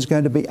heaven is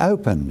going to be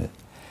opened,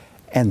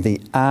 and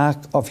the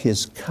ark of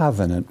his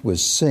covenant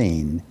was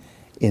seen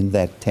in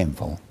that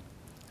temple.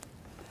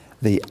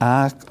 The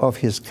ark of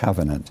his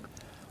covenant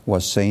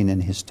was seen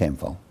in his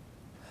temple.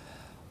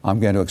 I'm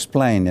going to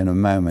explain in a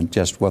moment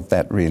just what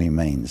that really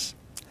means.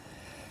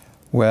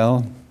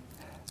 Well,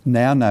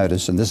 now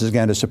notice, and this is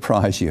going to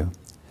surprise you,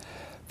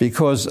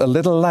 because a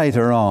little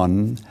later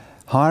on,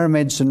 Hiram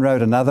Edson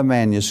wrote another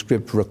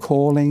manuscript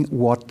recalling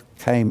what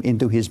came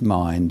into his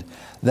mind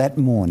that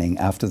morning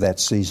after that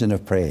season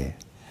of prayer.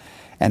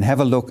 And have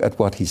a look at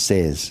what he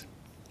says.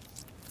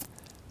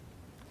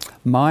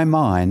 My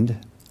mind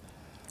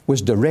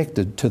was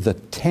directed to the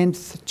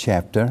 10th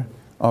chapter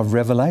of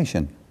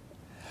Revelation,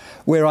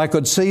 where I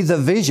could see the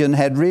vision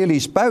had really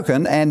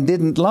spoken and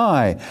didn't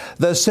lie.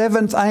 The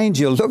seventh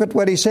angel, look at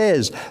what he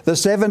says, the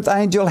seventh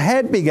angel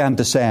had begun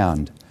to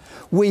sound.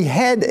 We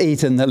had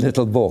eaten the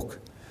little book.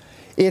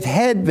 It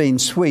had been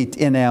sweet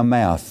in our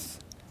mouth.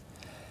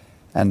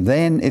 And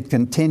then it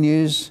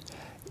continues,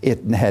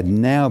 it had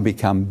now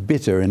become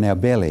bitter in our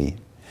belly,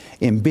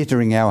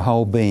 embittering our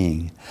whole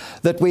being,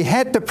 that we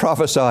had to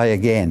prophesy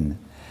again,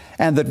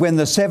 and that when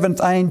the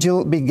seventh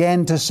angel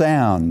began to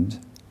sound,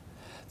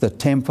 the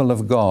temple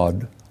of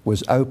God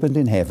was opened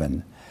in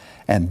heaven,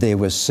 and there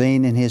was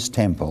seen in his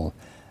temple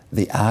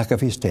the ark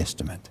of his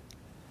testament.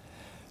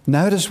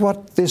 Notice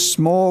what this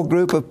small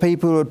group of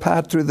people who had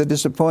passed through the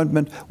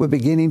disappointment were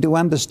beginning to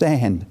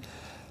understand.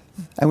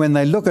 And when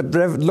they look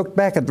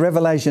back at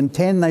Revelation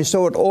 10, they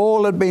saw it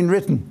all had been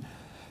written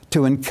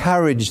to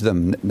encourage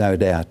them, no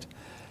doubt,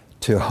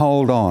 to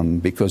hold on,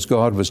 because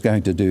God was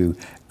going to do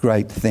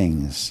great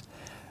things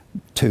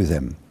to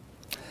them.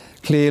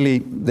 Clearly,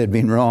 they'd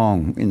been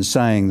wrong in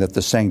saying that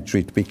the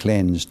sanctuary to be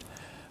cleansed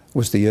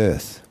was the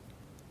earth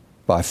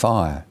by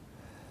fire.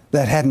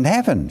 That hadn't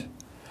happened.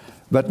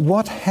 But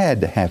what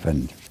had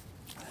happened?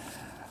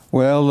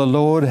 Well, the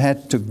Lord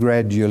had to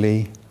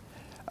gradually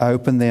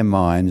open their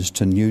minds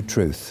to new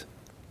truth.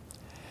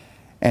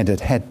 And it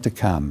had to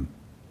come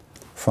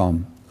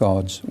from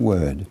God's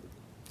Word.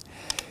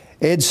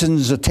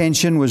 Edson's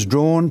attention was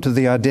drawn to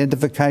the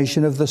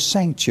identification of the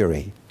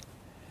sanctuary.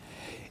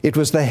 It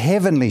was the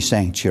heavenly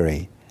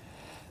sanctuary,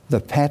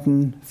 the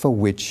pattern for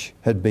which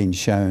had been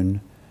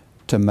shown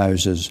to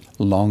Moses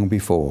long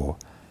before.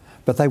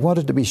 But they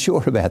wanted to be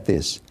sure about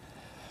this.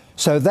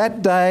 So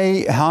that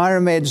day,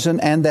 Hiram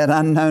Edson and that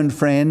unknown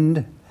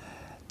friend,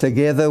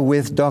 together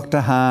with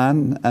Dr.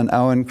 Hahn and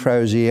Owen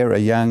Crozier, a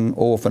young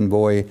orphan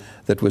boy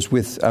that was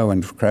with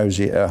Owen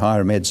Crozier,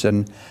 Hiram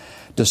Edson,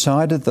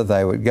 decided that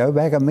they would go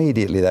back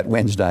immediately that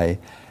Wednesday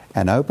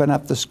and open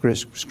up the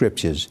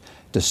scriptures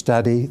to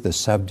study the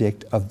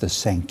subject of the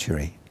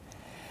sanctuary.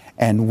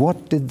 And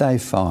what did they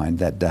find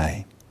that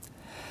day?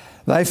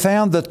 They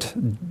found that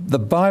the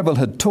Bible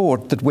had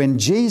taught that when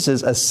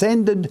Jesus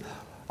ascended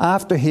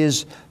after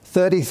his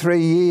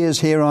 33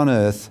 years here on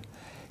earth,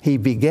 he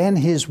began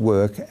his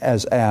work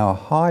as our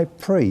high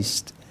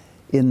priest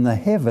in the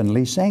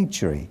heavenly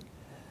sanctuary.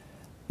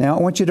 Now,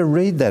 I want you to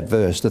read that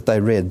verse that they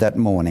read that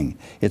morning.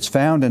 It's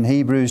found in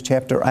Hebrews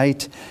chapter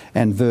 8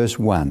 and verse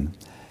 1.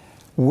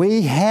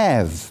 We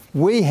have,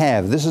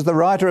 this is the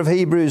writer of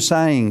Hebrews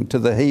saying to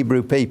the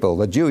Hebrew people,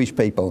 the Jewish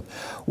people,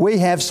 we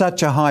have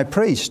such a high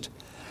priest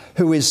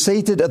who is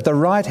seated at the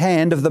right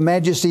hand of the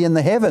majesty in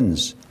the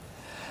heavens,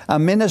 a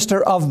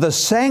minister of the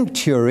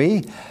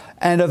sanctuary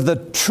and of the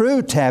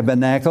true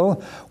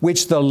tabernacle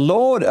which the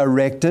Lord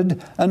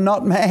erected and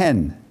not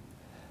man.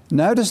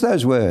 Notice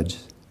those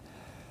words.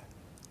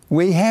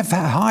 We have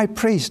a high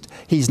priest.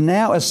 He's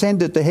now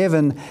ascended to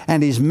heaven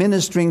and he's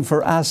ministering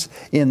for us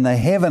in the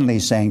heavenly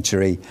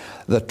sanctuary,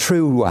 the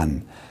true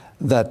one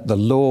that the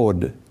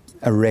Lord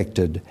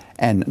erected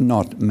and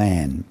not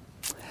man.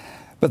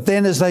 But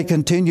then as they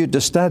continued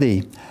to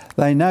study,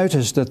 they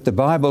noticed that the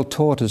Bible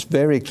taught us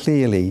very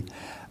clearly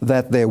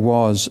that there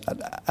was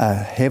a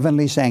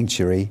heavenly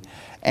sanctuary,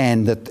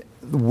 and that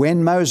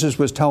when Moses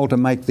was told to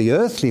make the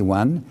earthly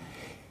one,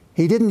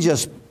 he didn't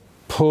just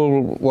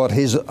pull what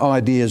his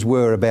ideas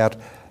were about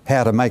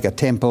how to make a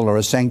temple or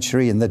a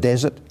sanctuary in the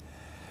desert.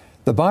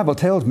 The Bible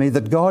tells me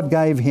that God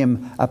gave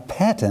him a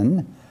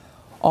pattern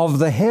of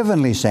the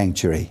heavenly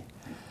sanctuary.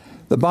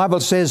 The Bible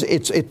says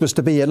it was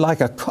to be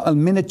like a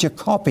miniature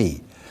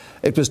copy.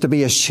 It was to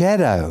be a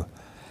shadow.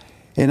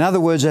 In other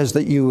words, as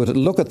that you would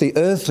look at the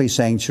earthly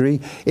sanctuary,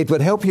 it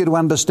would help you to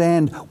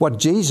understand what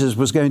Jesus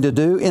was going to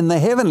do in the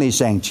heavenly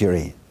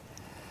sanctuary.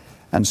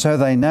 And so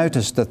they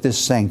noticed that this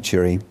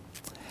sanctuary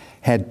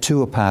had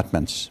 2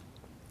 apartments.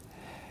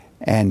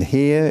 And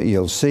here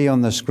you'll see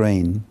on the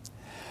screen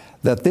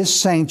that this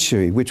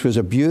sanctuary, which was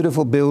a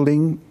beautiful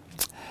building,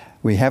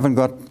 we haven't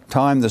got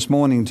time this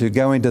morning to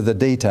go into the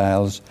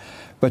details,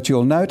 but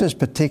you'll notice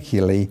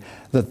particularly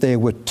that there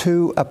were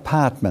 2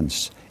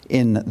 apartments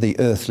in the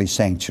earthly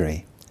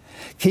sanctuary.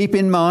 Keep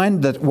in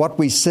mind that what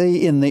we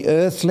see in the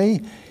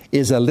earthly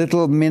is a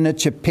little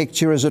miniature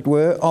picture, as it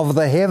were, of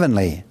the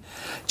heavenly.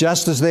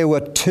 Just as there were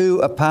 2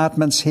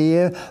 apartments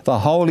here, the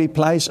holy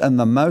place and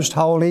the most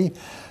holy,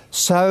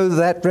 so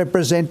that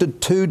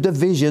represented 2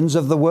 divisions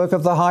of the work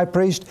of the high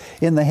priest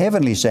in the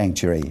heavenly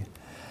sanctuary.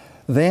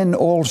 Then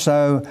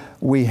also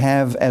we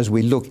have, as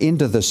we look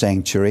into the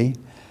sanctuary,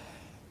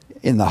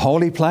 in the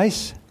holy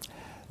place,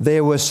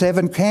 there were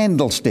 7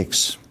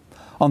 candlesticks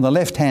on the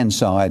left-hand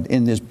side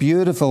in this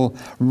beautiful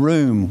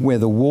room where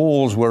the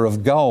walls were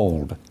of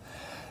gold.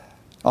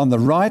 On the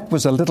right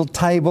was a little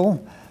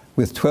table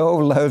with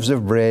 12 loaves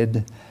of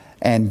bread,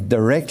 and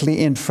directly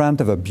in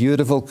front of a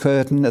beautiful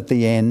curtain at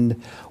the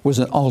end was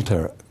an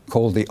altar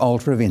called the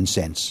altar of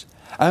incense.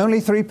 Only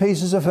 3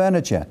 pieces of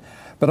furniture.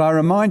 But I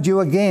remind you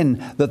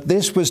again that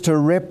this was to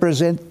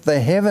represent the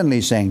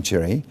heavenly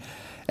sanctuary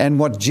and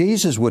what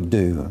Jesus would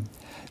do.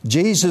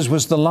 Jesus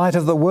was the light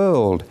of the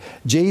world.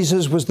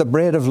 Jesus was the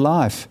bread of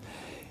life.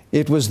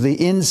 It was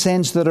the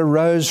incense that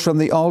arose from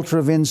the altar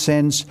of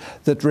incense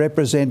that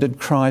represented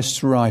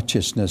Christ's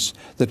righteousness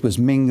that was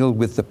mingled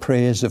with the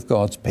prayers of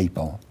God's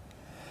people.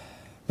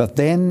 But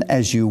then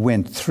as you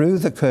went through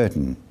the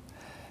curtain,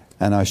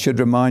 and I should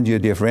remind you,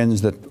 dear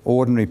friends, that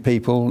ordinary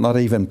people, not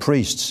even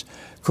priests,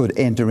 could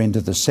enter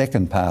into the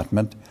second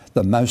compartment,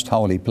 the most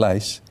holy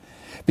place,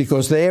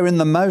 because there in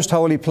the most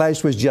holy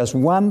place was just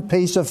 1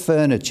 piece of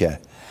furniture.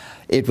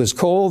 It was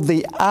called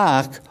the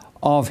Ark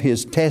of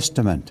His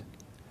Testament.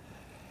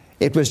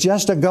 It was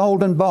just a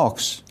golden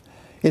box.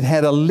 It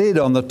had a lid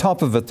on the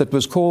top of it that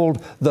was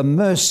called the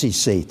mercy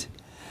seat.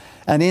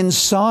 And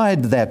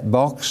inside that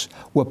box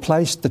were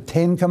placed the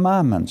 10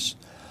 Commandments,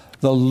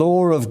 the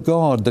law of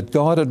God that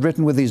God had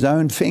written with His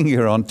own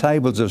finger on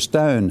tables of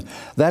stone.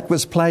 That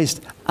was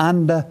placed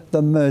under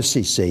the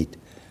mercy seat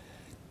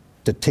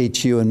to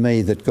teach you and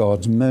me that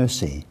God's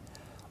mercy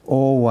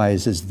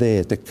always is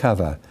there to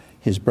cover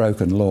His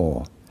broken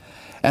law.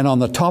 And on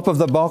the top of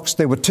the box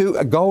there were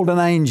 2 golden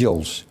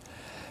angels.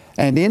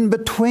 And in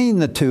between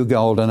the 2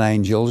 golden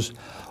angels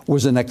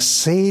was an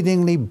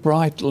exceedingly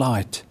bright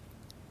light.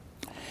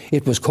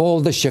 It was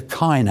called the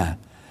Shekinah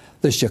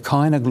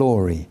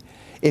glory.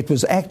 It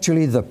was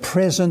actually the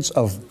presence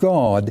of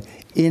God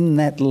in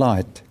that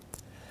light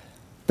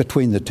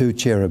between the 2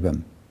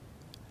 cherubim.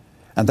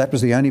 And that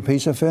was the only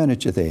piece of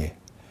furniture there.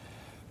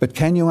 But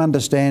can you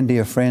understand,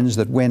 dear friends,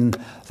 that when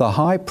the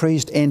high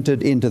priest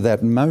entered into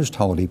that most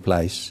holy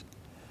place,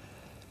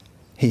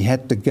 he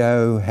had to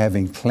go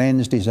having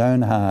cleansed his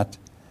own heart,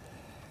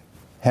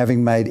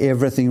 having made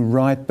everything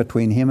right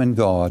between him and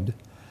God,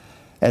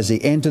 as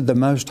he entered the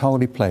most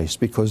holy place,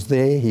 because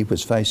there he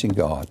was facing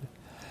God.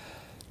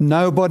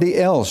 Nobody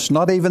else,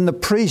 not even the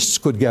priests,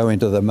 could go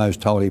into the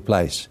most holy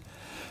place.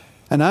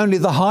 And only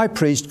the high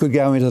priest could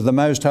go into the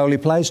most holy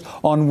place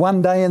on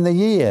 1 day in the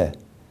year.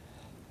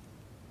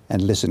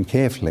 And listen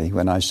carefully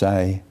when I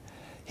say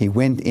he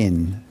went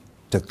in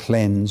to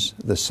cleanse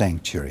the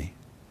sanctuary.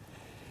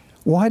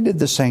 Why did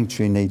the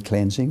sanctuary need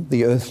cleansing?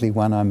 The earthly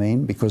one, I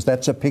mean, because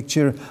that's a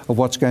picture of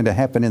what's going to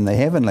happen in the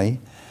heavenly.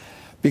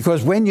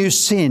 Because when you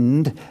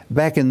sinned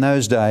back in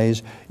those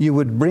days, you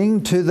would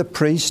bring to the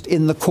priest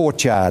in the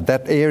courtyard,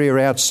 that area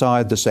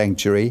outside the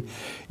sanctuary,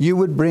 you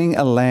would bring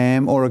a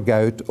lamb or a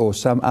goat or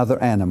some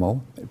other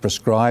animal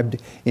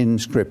prescribed in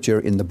Scripture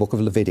in the book of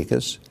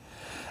Leviticus.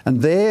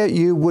 And there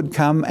you would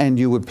come and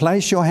you would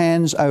place your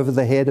hands over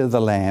the head of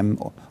the lamb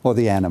or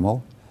the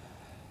animal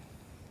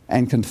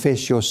and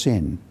confess your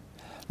sin.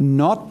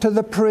 Not to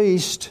the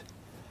priest,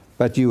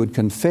 but you would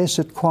confess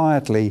it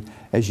quietly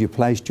as you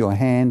placed your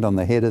hand on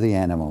the head of the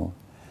animal.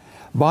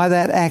 By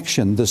that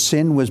action, the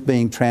sin was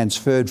being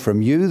transferred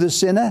from you, the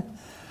sinner,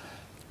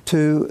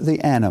 to the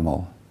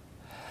animal.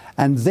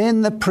 And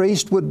then the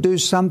priest would do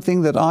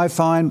something that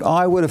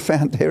I would have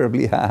found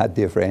terribly hard,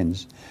 dear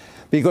friends,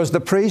 because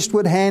the priest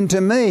would hand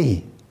to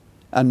me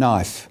a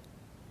knife.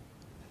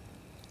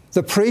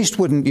 The priest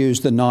wouldn't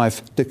use the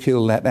knife to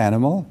kill that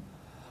animal.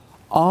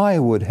 I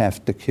would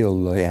have to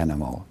kill the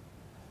animal,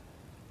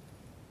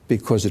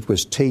 because it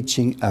was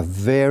teaching a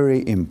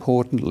very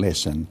important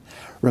lesson.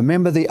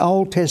 Remember, the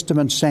Old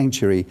Testament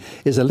sanctuary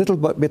is a little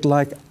bit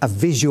like a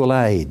visual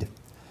aid,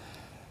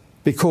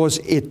 because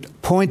it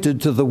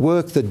pointed to the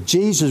work that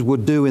Jesus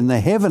would do in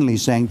the heavenly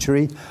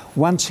sanctuary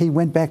once he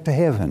went back to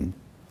heaven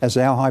as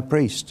our high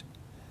priest.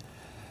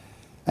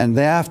 And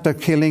after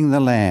killing the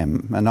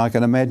lamb, and I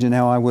can imagine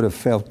how I would have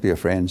felt, dear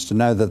friends, to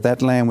know that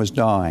that lamb was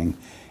dying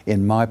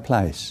in my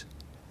place.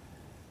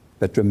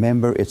 But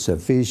remember, it's a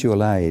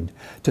visual aid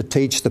to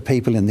teach the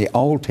people in the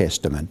Old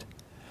Testament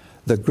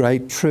the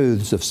great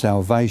truths of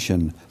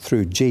salvation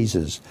through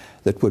Jesus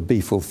that would be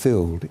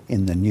fulfilled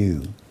in the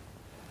New.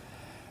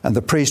 And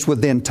the priest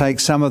would then take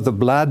some of the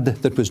blood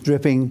that was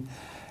dripping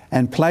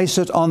and place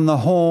it on the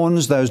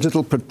horns, those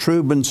little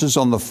protuberances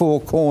on the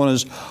four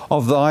corners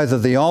of either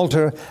the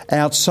altar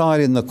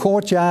outside in the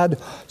courtyard.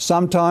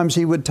 Sometimes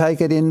he would take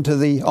it into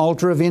the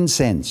altar of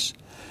incense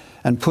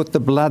and put the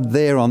blood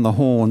there on the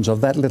horns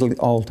of that little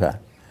altar.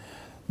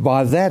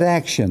 By that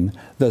action,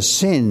 the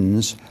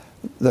sins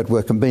that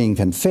were being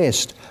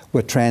confessed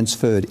were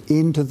transferred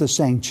into the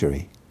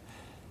sanctuary.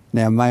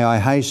 Now, may I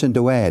hasten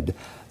to add,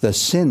 the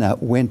sinner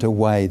went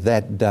away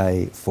that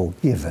day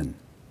forgiven.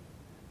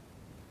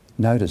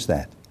 Notice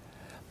that.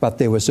 But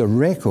there was a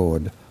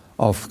record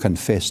of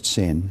confessed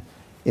sin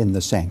in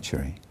the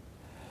sanctuary.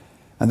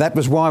 And that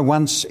was why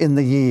once in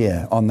the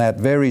year, on that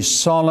very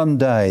solemn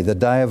day, the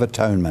Day of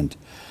Atonement,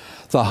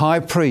 the high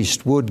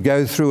priest would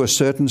go through a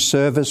certain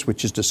service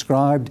which is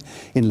described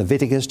in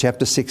Leviticus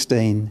chapter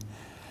 16,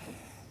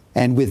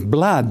 and with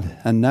blood.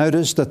 And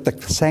notice that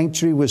the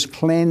sanctuary was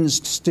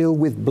cleansed still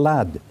with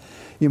blood.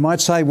 You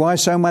might say, why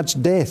so much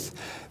death?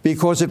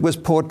 Because it was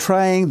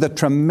portraying the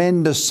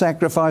tremendous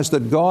sacrifice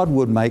that God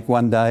would make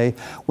one day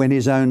when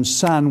his own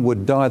Son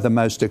would die the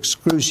most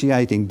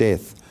excruciating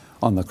death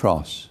on the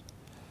cross.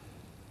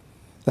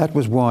 That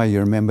was why,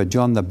 you remember,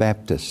 John the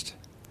Baptist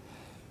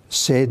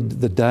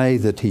said the day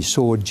that he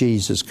saw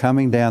Jesus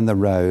coming down the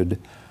road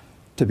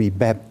to be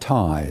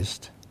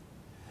baptized,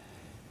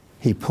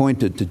 he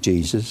pointed to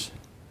Jesus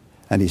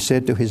and he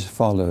said to his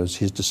followers,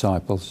 his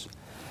disciples,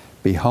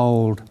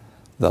 "Behold,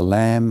 the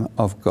Lamb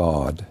of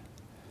God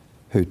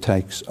who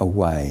takes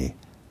away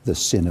the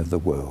sin of the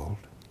world."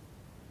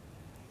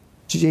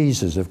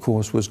 Jesus, of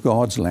course, was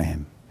God's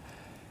Lamb.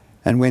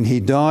 And when he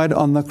died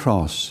on the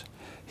cross,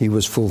 he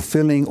was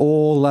fulfilling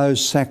all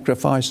those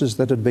sacrifices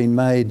that had been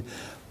made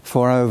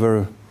for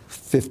over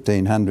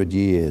 1,500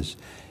 years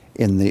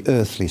in the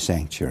earthly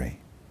sanctuary,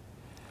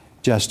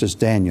 just as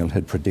Daniel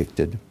had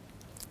predicted.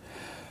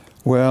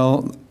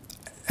 Well,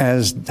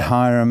 as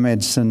Hiram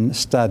Edson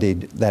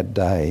studied that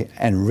day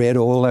and read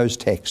all those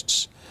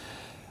texts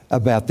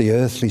about the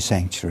earthly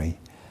sanctuary,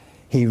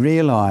 he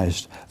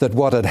realised that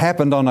what had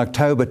happened on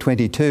October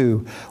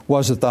 22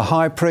 was that the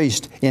high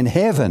priest in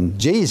heaven,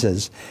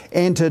 Jesus,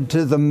 entered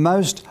to the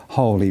most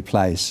holy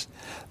place,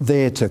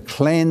 there to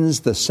cleanse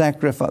the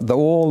sacrifice,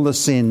 all the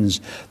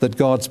sins that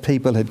God's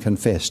people had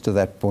confessed to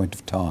that point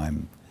of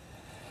time.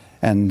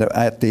 And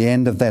at the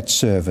end of that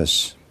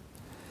service,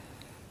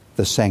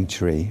 the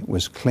sanctuary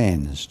was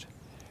cleansed,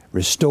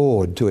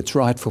 restored to its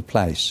rightful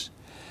place,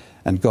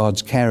 and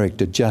God's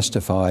character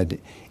justified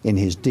in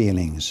his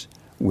dealings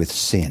with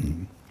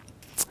sin.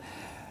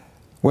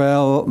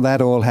 Well,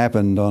 that all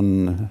happened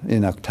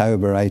in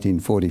October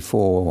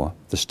 1844,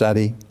 the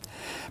study.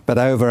 But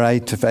in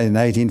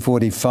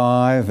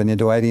 1845 and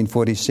into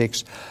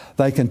 1846,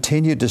 they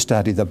continued to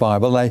study the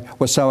Bible. They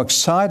were so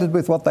excited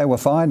with what they were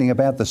finding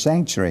about the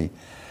sanctuary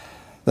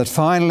that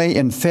finally,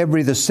 in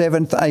February the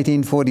 7th,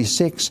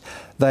 1846,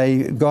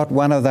 they got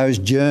one of those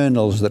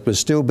journals that was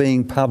still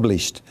being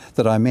published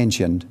that I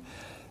mentioned,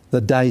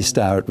 the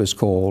Daystar it was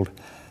called,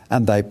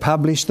 and they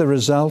published the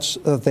results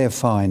of their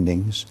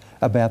findings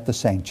about the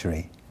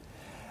sanctuary.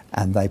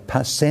 And they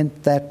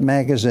sent that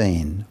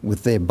magazine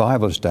with their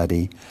Bible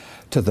study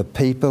to the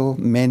people,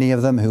 many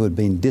of them who had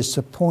been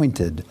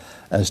disappointed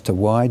as to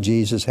why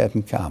Jesus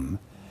hadn't come.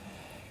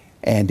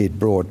 And it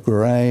brought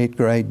great,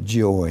 great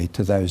joy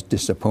to those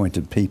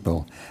disappointed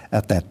people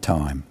at that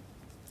time.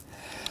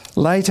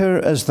 Later,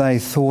 as they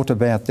thought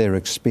about their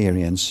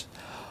experience,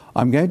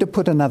 I'm going to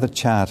put another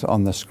chart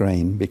on the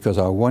screen because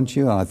I want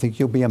you, and I think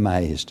you'll be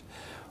amazed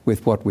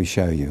with what we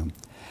show you.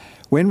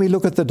 When we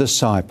look at the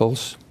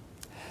disciples,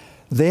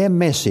 their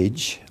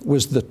message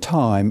was the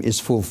time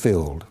is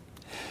fulfilled.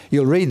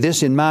 You'll read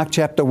this in Mark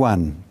chapter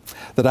 1,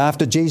 that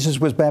after Jesus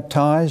was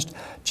baptized,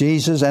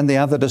 Jesus and the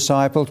other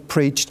disciples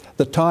preached,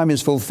 the time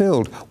is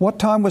fulfilled. What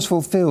time was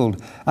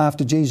fulfilled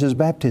after Jesus'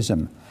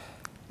 baptism?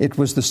 It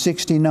was the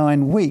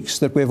 69 weeks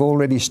that we've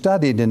already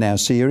studied in our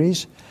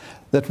series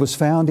that was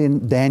found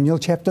in Daniel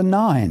chapter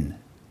 9.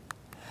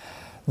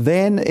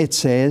 Then it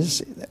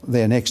says,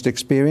 their next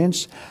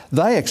experience,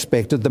 they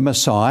expected the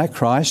Messiah,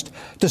 Christ,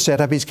 to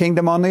set up his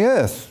kingdom on the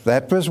earth.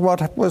 That was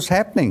what was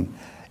happening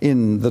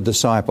in the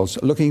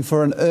disciples, looking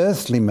for an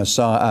earthly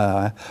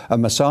Messiah, a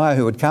Messiah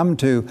who would come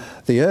to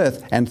the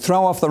earth and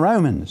throw off the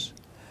Romans.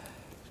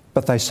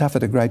 But they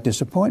suffered a great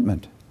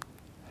disappointment.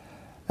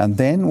 And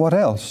then what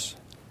else?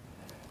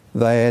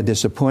 Their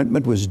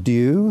disappointment was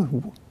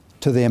due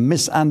to their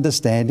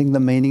misunderstanding the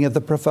meaning of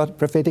the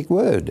prophetic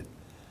word.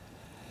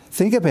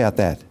 Think about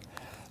that.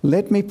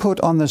 Let me put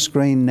on the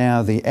screen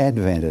now the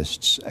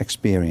Adventists'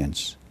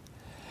 experience.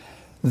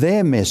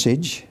 Their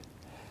message,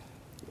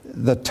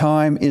 "The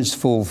time is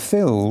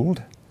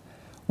fulfilled,"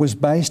 was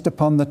based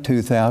upon the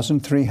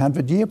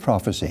 2,300-year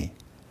prophecy.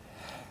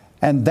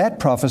 And that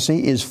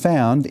prophecy is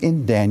found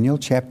in Daniel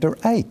chapter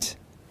 8.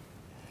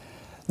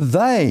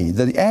 They,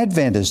 the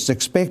Adventists,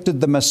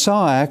 expected the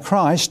Messiah,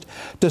 Christ,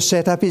 to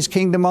set up his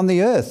kingdom on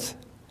the earth.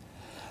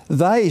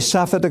 They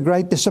suffered a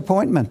great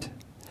disappointment.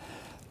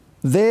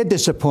 Their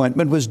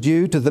disappointment was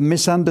due to the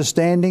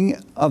misunderstanding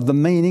of the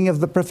meaning of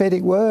the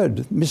prophetic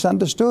word,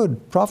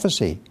 misunderstood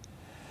prophecy.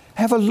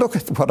 Have a look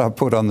at what I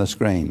put on the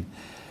screen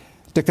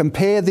to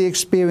compare the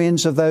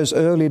experience of those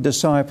early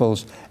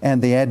disciples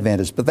and the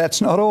Adventists. But that's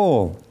not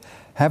all.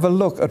 Have a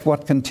look at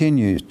what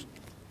continues.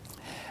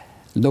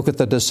 Look at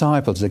the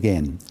disciples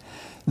again.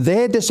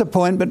 Their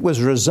disappointment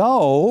was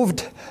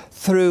resolved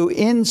through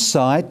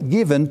insight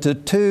given to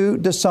two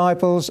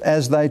disciples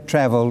as they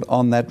travelled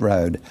on that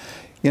road.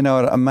 You know,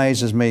 it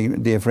amazes me,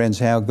 dear friends,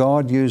 how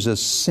God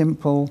uses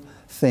simple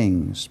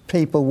things.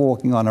 People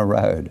walking on a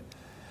road.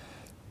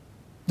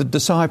 The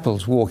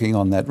disciples walking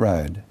on that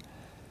road.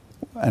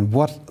 And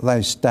what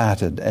they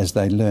started as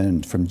they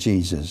learned from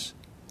Jesus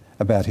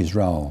about his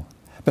role.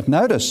 But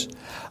notice,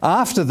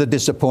 after the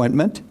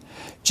disappointment,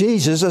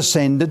 Jesus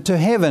ascended to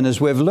heaven,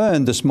 as we've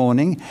learned this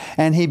morning,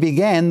 and he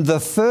began the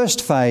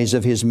first phase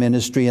of his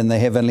ministry in the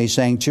heavenly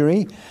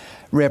sanctuary,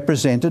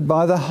 represented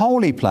by the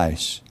holy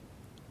place.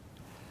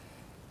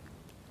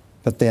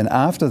 But then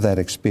after that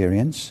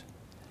experience,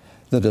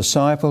 the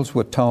disciples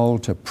were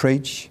told to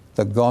preach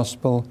the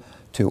gospel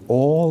to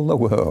all the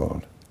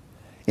world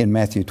in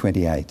Matthew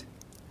 28.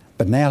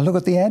 But now look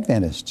at the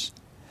Adventists.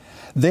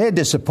 Their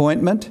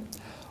disappointment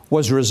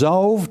was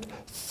resolved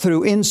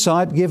through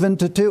insight given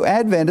to two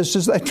Adventists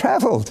as they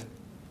travelled.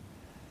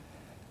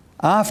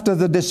 After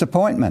the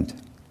disappointment,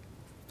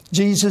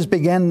 Jesus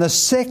began the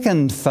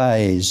second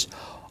phase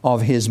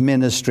of his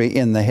ministry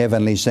in the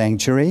heavenly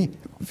sanctuary,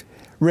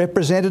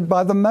 represented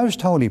by the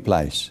most holy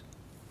place.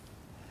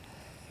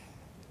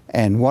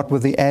 And what were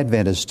the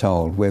Adventists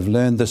told? We've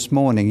learned this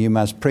morning, you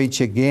must preach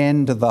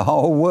again to the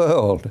whole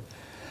world.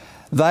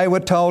 They were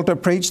told to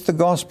preach the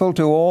gospel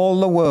to all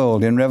the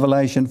world in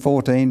Revelation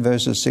 14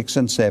 verses 6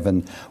 and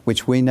 7,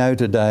 which we know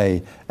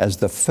today as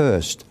the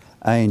first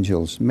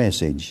angel's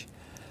message,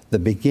 the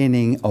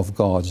beginning of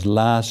God's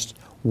last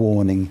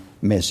warning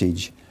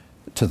message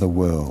to the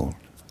world.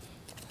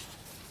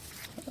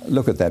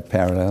 Look at that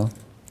parallel.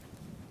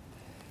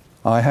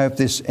 I hope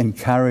this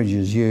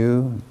encourages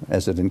you,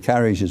 as it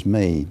encourages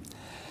me,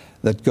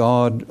 that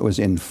God was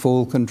in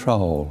full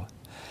control.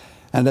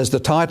 And as the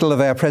title of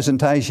our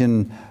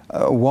presentation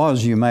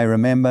was, you may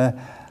remember,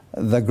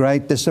 The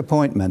Great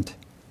Disappointment,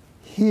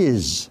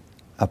 His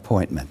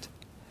Appointment.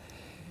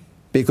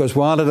 Because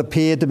while it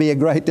appeared to be a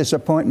great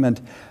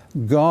disappointment,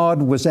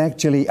 God was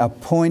actually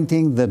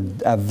appointing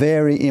a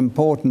very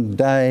important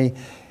day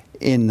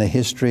in the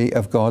history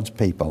of God's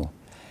people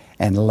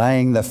and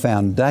laying the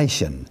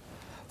foundation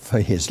for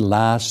his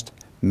last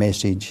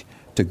message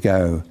to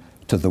go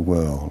to the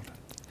world.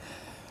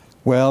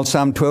 Well,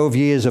 some 12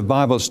 years of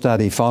Bible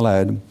study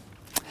followed,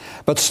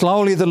 but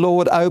slowly the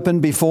Lord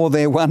opened before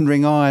their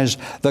wondering eyes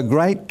the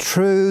great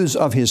truths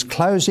of his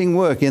closing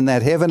work in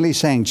that heavenly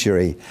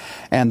sanctuary,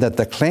 and that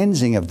the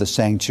cleansing of the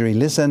sanctuary,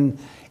 listen,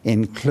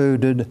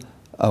 included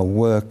a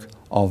work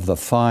of the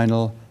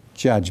final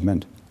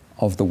judgment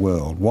of the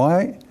world.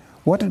 Why?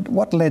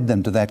 What led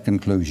them to that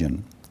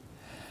conclusion?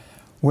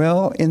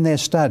 Well, in their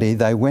study,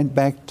 they went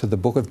back to the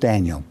book of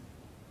Daniel.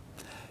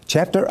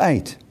 Chapter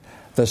 8,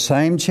 the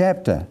same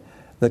chapter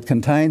that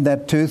contained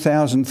that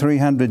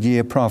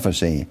 2,300-year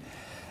prophecy,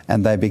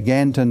 and they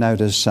began to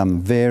notice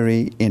some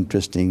very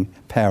interesting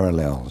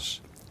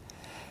parallels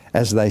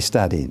as they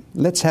studied.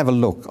 Let's have a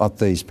look at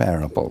these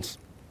parallels.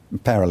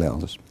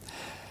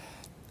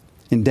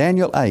 In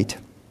Daniel 8,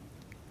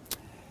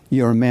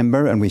 you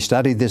remember, and we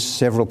studied this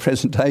several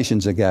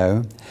presentations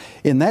ago,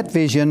 in that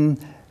vision,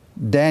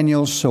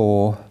 Daniel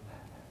saw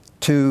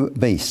two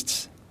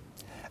beasts,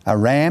 a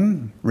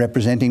ram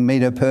representing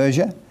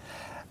Medo-Persia,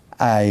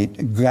 a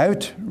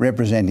goat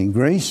representing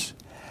Greece,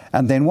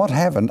 and then what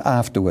happened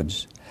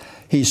afterwards?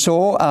 He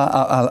saw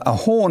a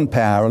horn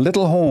power, a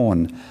little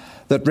horn,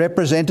 that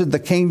represented the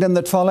kingdom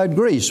that followed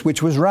Greece,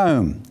 which was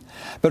Rome.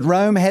 But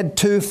Rome had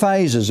two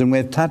phases, and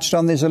we've touched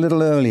on this a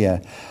little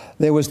earlier.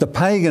 There was the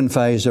pagan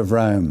phase of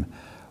Rome,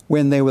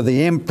 when there were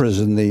the emperors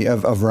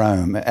of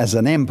Rome as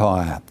an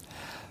empire.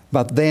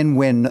 But then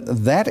when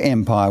that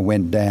empire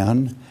went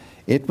down,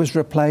 it was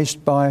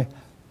replaced by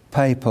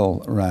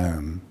papal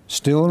Rome,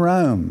 still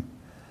Rome.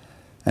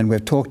 And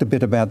we've talked a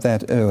bit about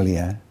that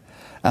earlier.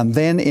 And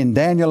then in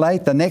Daniel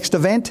 8, the next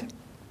event,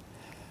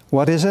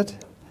 what is it?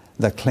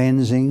 The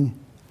cleansing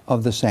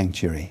of the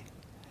sanctuary.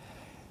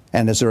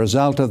 And as a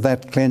result of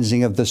that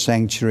cleansing of the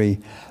sanctuary,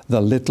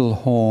 the little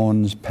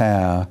horn's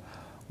power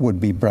would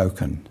be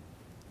broken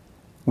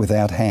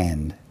without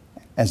hand,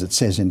 as it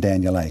says in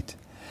Daniel 8.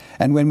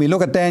 And when we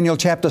look at Daniel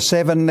chapter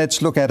 7,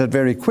 let's look at it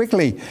very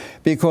quickly,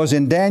 because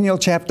in Daniel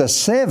chapter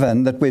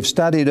 7 that we've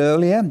studied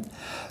earlier,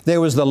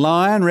 there was the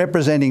lion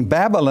representing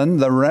Babylon,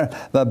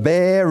 the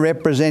bear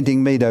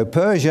representing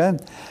Medo-Persia,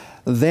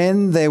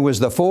 then there was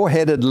the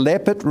four-headed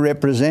leopard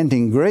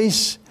representing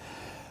Greece,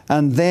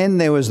 and then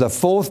there was the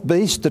fourth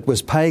beast that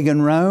was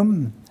pagan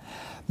Rome.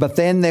 But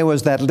then there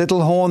was that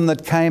little horn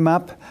that came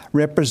up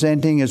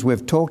representing, as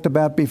we've talked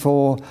about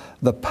before,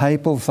 the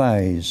papal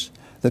phase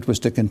that was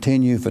to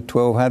continue for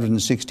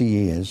 1260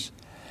 years.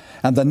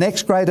 And the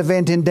next great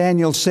event in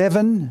Daniel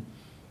 7,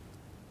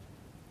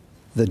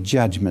 the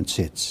judgment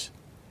sits.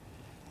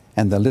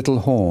 And the little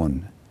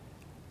horn,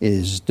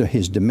 his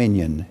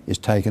dominion is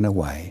taken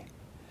away.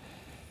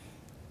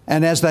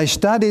 And as they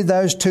studied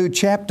those two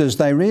chapters,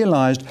 they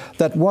realised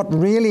that what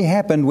really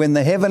happened when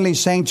the heavenly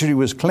sanctuary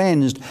was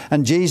cleansed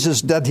and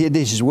Jesus did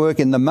his work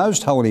in the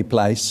most holy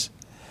place,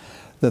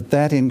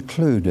 that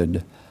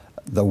included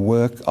the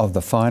work of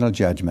the final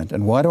judgment.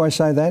 And why do I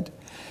say that?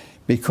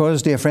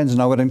 Because, dear friends,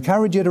 and I would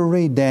encourage you to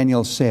read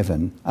Daniel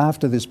 7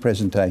 after this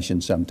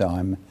presentation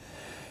sometime,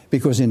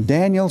 because in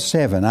Daniel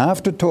 7,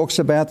 after it talks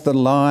about the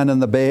lion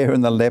and the bear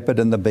and the leopard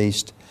and the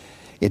beast,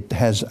 it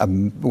has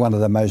one of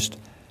the most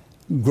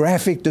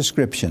graphic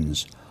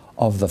descriptions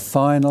of the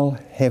final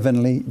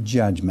heavenly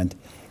judgment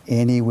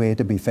anywhere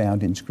to be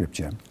found in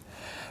Scripture.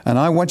 And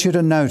I want you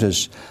to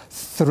notice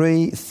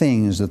three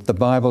things that the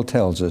Bible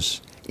tells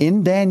us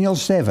in Daniel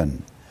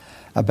 7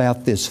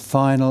 about this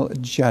final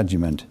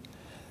judgment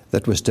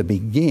that was to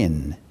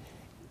begin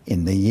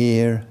in the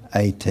year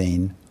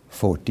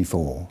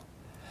 1844.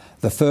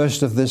 The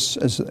first of this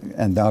is,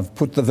 and I've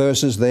put the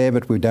verses there,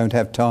 but we don't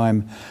have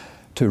time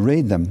to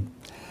read them.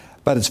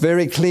 But it's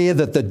very clear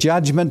that the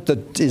judgment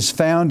that is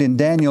found in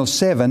Daniel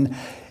 7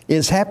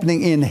 is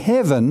happening in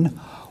heaven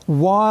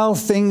while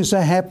things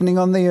are happening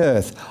on the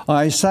earth.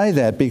 I say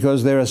that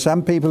because there are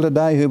some people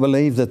today who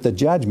believe that the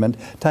judgment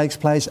takes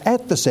place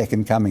at the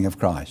second coming of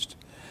Christ.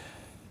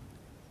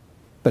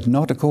 But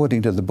not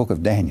according to the book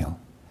of Daniel.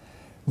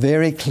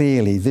 Very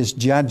clearly, this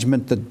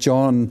judgment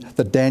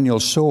that Daniel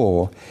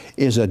saw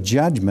is a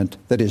judgment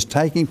that is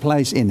taking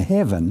place in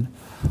heaven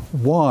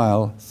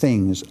while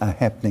things are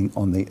happening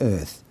on the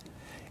earth.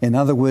 In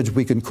other words,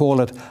 we can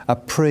call it a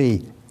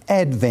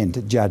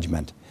pre-Advent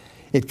judgment.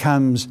 It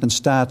comes and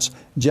starts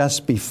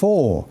just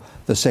before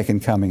the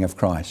second coming of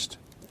Christ.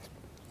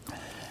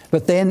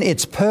 But then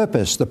its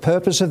purpose, the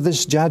purpose of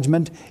this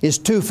judgment is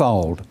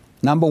twofold.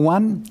 Number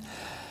one,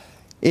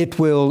 it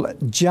will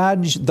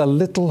judge the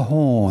little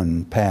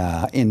horn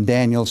power in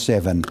Daniel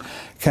 7.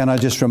 Can I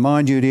just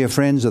remind you, dear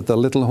friends, that the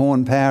little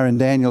horn power in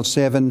Daniel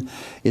 7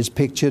 is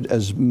pictured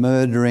as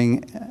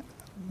murdering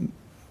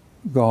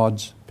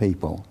God's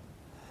people.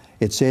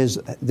 It says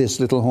this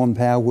little horn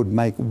power would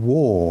make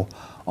war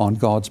on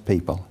God's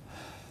people.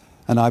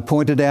 And I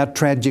pointed out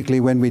tragically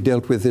when we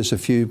dealt with this a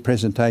few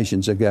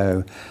presentations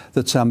ago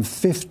that some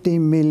 50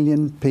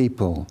 million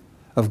people,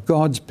 of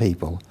God's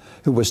people,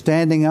 who were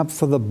standing up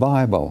for the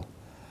Bible,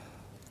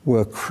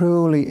 were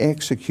cruelly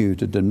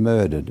executed and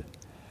murdered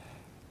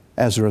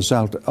as a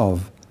result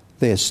of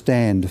their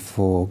stand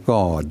for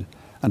God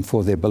and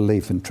for their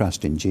belief and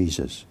trust in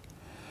Jesus.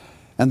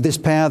 And this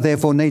power,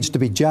 therefore, needs to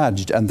be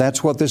judged, and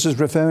that's what this is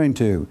referring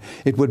to.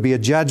 It would be a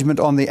judgment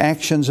on the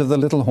actions of the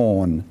little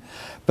horn.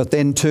 But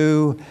then,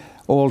 too,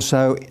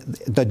 also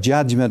the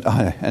judgment,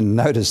 and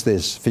notice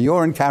this, for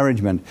your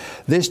encouragement,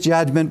 this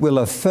judgment will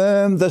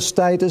affirm the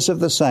status of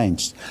the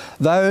saints.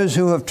 Those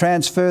who have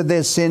transferred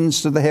their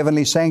sins to the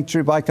heavenly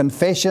sanctuary by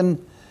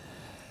confession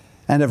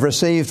and have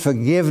received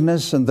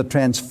forgiveness and the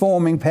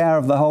transforming power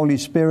of the Holy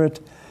Spirit,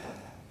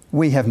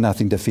 we have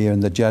nothing to fear in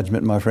the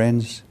judgment, my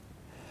friends.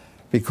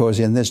 Because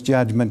in this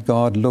judgment,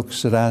 God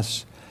looks at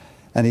us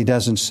and He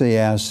doesn't see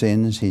our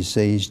sins. He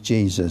sees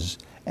Jesus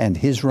and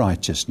His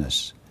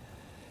righteousness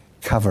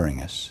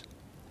covering us.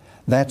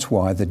 That's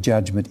why the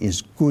judgment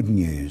is good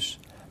news,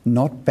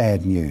 not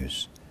bad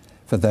news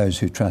for those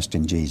who trust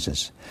in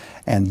Jesus.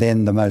 And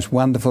then the most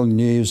wonderful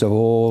news of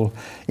all,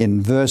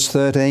 in verse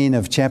 13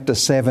 of chapter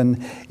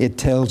 7, it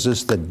tells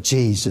us that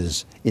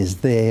Jesus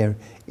is there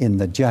in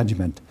the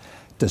judgment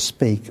to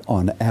speak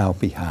on our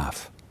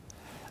behalf.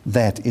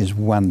 That is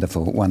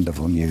wonderful,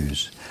 wonderful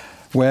news.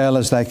 Well,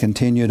 as they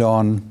continued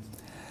on,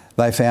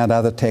 they found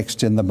other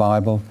texts in the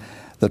Bible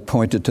that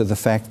pointed to the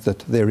fact that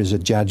there is a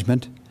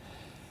judgment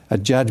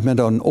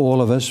on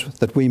all of us,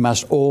 that we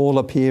must all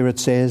appear, it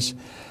says,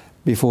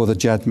 before the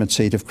judgment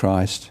seat of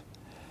Christ.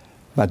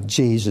 But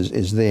Jesus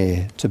is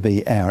there to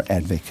be our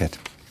advocate.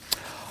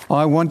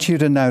 I want you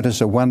to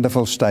notice a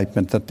wonderful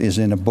statement that is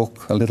in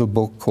a little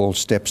book called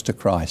Steps to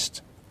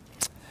Christ.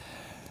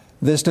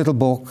 This little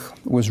book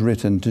was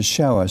written to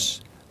show us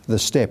the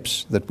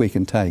steps that we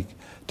can take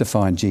to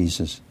find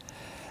Jesus.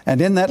 And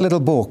in that little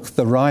book,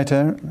 the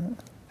writer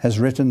has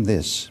written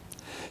this: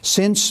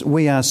 since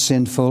we are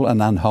sinful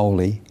and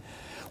unholy,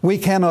 we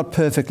cannot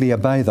perfectly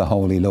obey the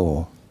holy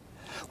law.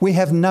 We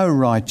have no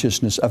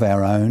righteousness of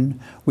our own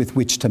with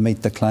which to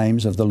meet the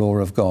claims of the law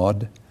of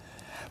God.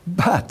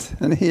 But,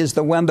 and here's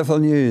the wonderful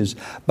news,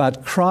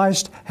 but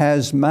Christ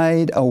has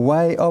made a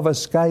way of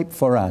escape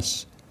for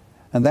us.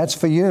 And that's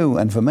for you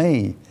and for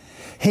me.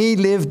 He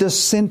lived a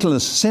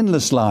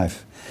sinless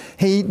life.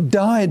 He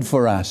died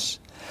for us.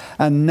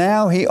 And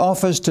now he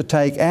offers to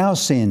take our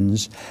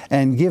sins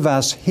and give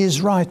us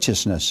his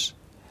righteousness.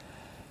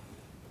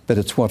 But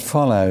it's what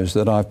follows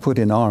that I've put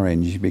in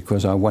orange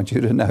because I want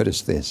you to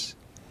notice this.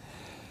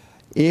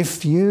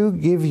 If you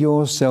give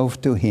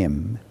yourself to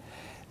him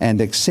and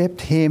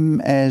accept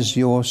him as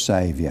your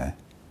Saviour,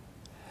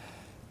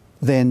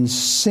 then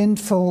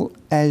sinful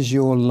as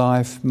your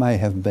life may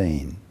have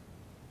been,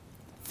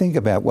 think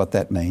about what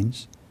that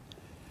means.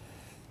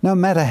 No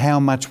matter how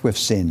much we've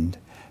sinned,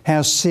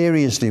 how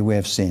seriously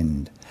we've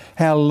sinned,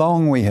 how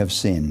long we have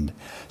sinned,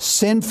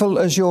 sinful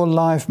as your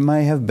life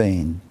may have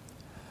been,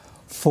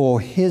 for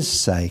his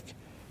sake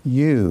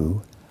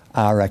you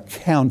are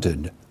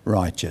accounted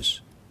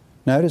righteous.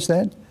 Notice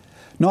that?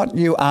 Not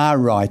you are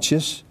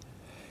righteous,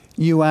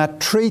 you are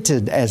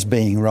treated as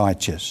being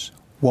righteous.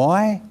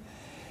 Why?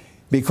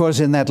 Because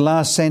in that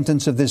last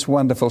sentence of this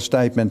wonderful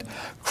statement,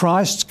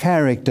 Christ's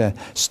character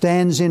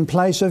stands in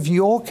place of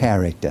your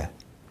character.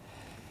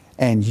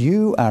 And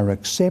you are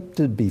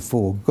accepted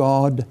before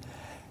God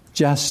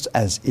just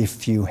as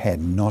if you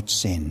had not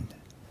sinned.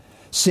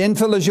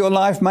 Sinful as your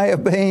life may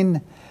have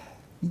been,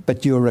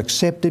 but you're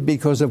accepted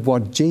because of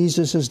what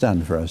Jesus has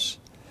done for us,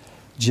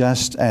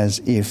 just as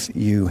if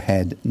you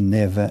had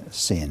never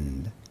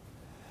sinned.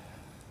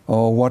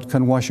 Oh, what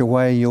can wash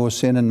away your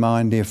sin and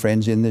mine, dear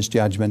friends, in this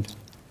judgment?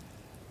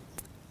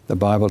 The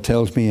Bible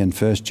tells me in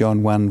 1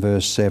 John 1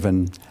 verse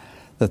 7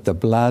 that the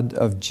blood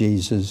of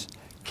Jesus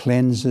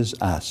cleanses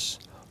us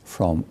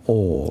from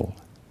all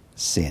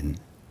sin.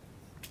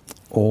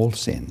 All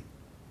sin.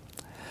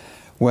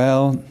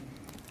 Well,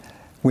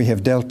 we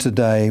have dealt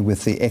today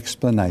with the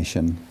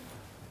explanation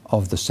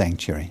of the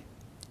sanctuary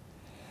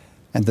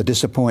and the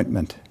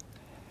disappointment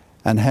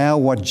and how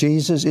what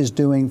Jesus is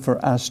doing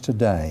for us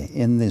today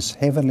in this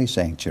heavenly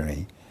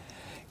sanctuary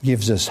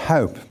gives us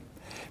hope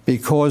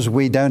because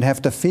we don't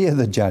have to fear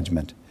the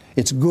judgment.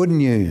 It's good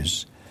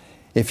news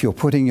if you're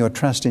putting your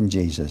trust in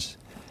Jesus,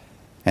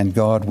 and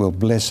God will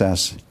bless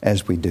us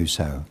as we do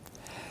so.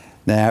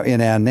 Now,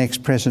 in our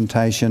next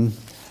presentation,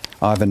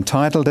 I've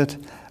entitled it,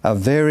 A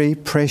Very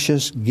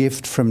Precious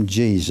Gift from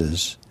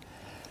Jesus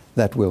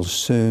That Will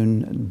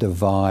Soon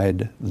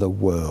Divide the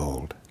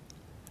World.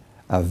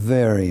 A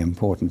very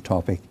important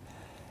topic,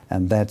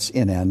 and that's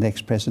in our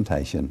next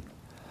presentation.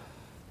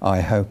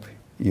 I hope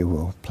you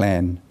will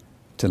plan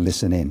to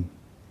listen in.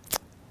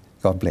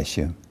 God bless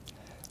you.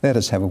 Let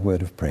us have a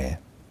word of prayer.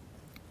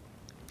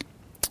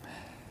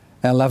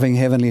 Our loving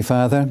Heavenly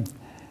Father,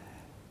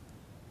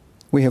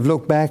 we have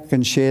looked back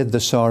and shared the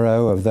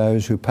sorrow of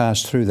those who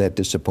passed through that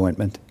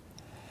disappointment.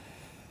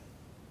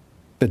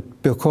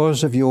 But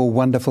because of your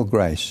wonderful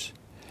grace,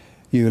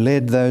 you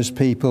led those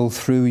people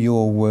through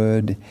your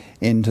word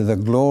into the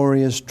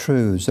glorious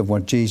truths of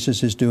what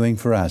Jesus is doing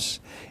for us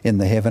in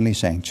the heavenly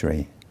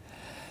sanctuary.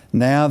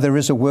 Now there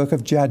is a work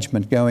of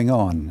judgment going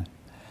on,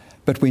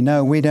 but we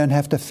know we don't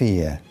have to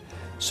fear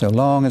so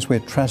long as we're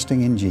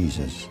trusting in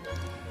Jesus.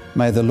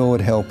 May the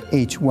Lord help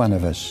each one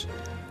of us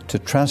to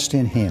trust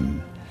in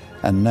him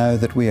and know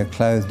that we are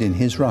clothed in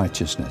his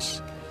righteousness,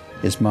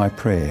 is my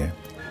prayer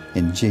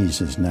in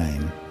Jesus'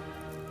 name.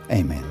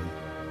 Amen.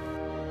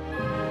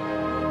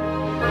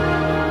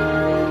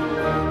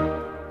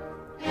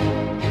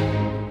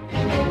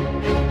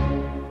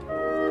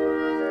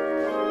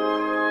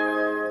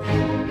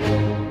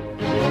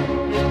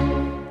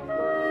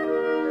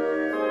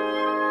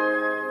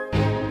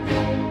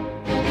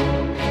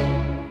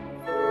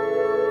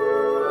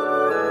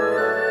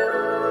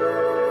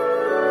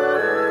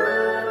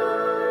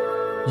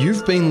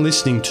 You've been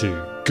listening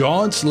to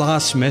God's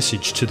Last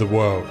Message to the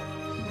World,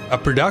 a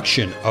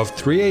production of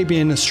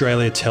 3ABN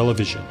Australia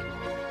Television,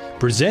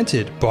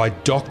 presented by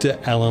Dr.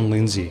 Alan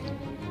Lindsay.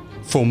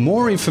 For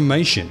more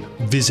information,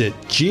 visit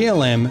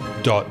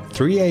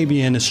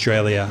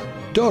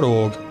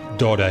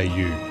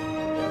glm.3abnaustralia.org.au.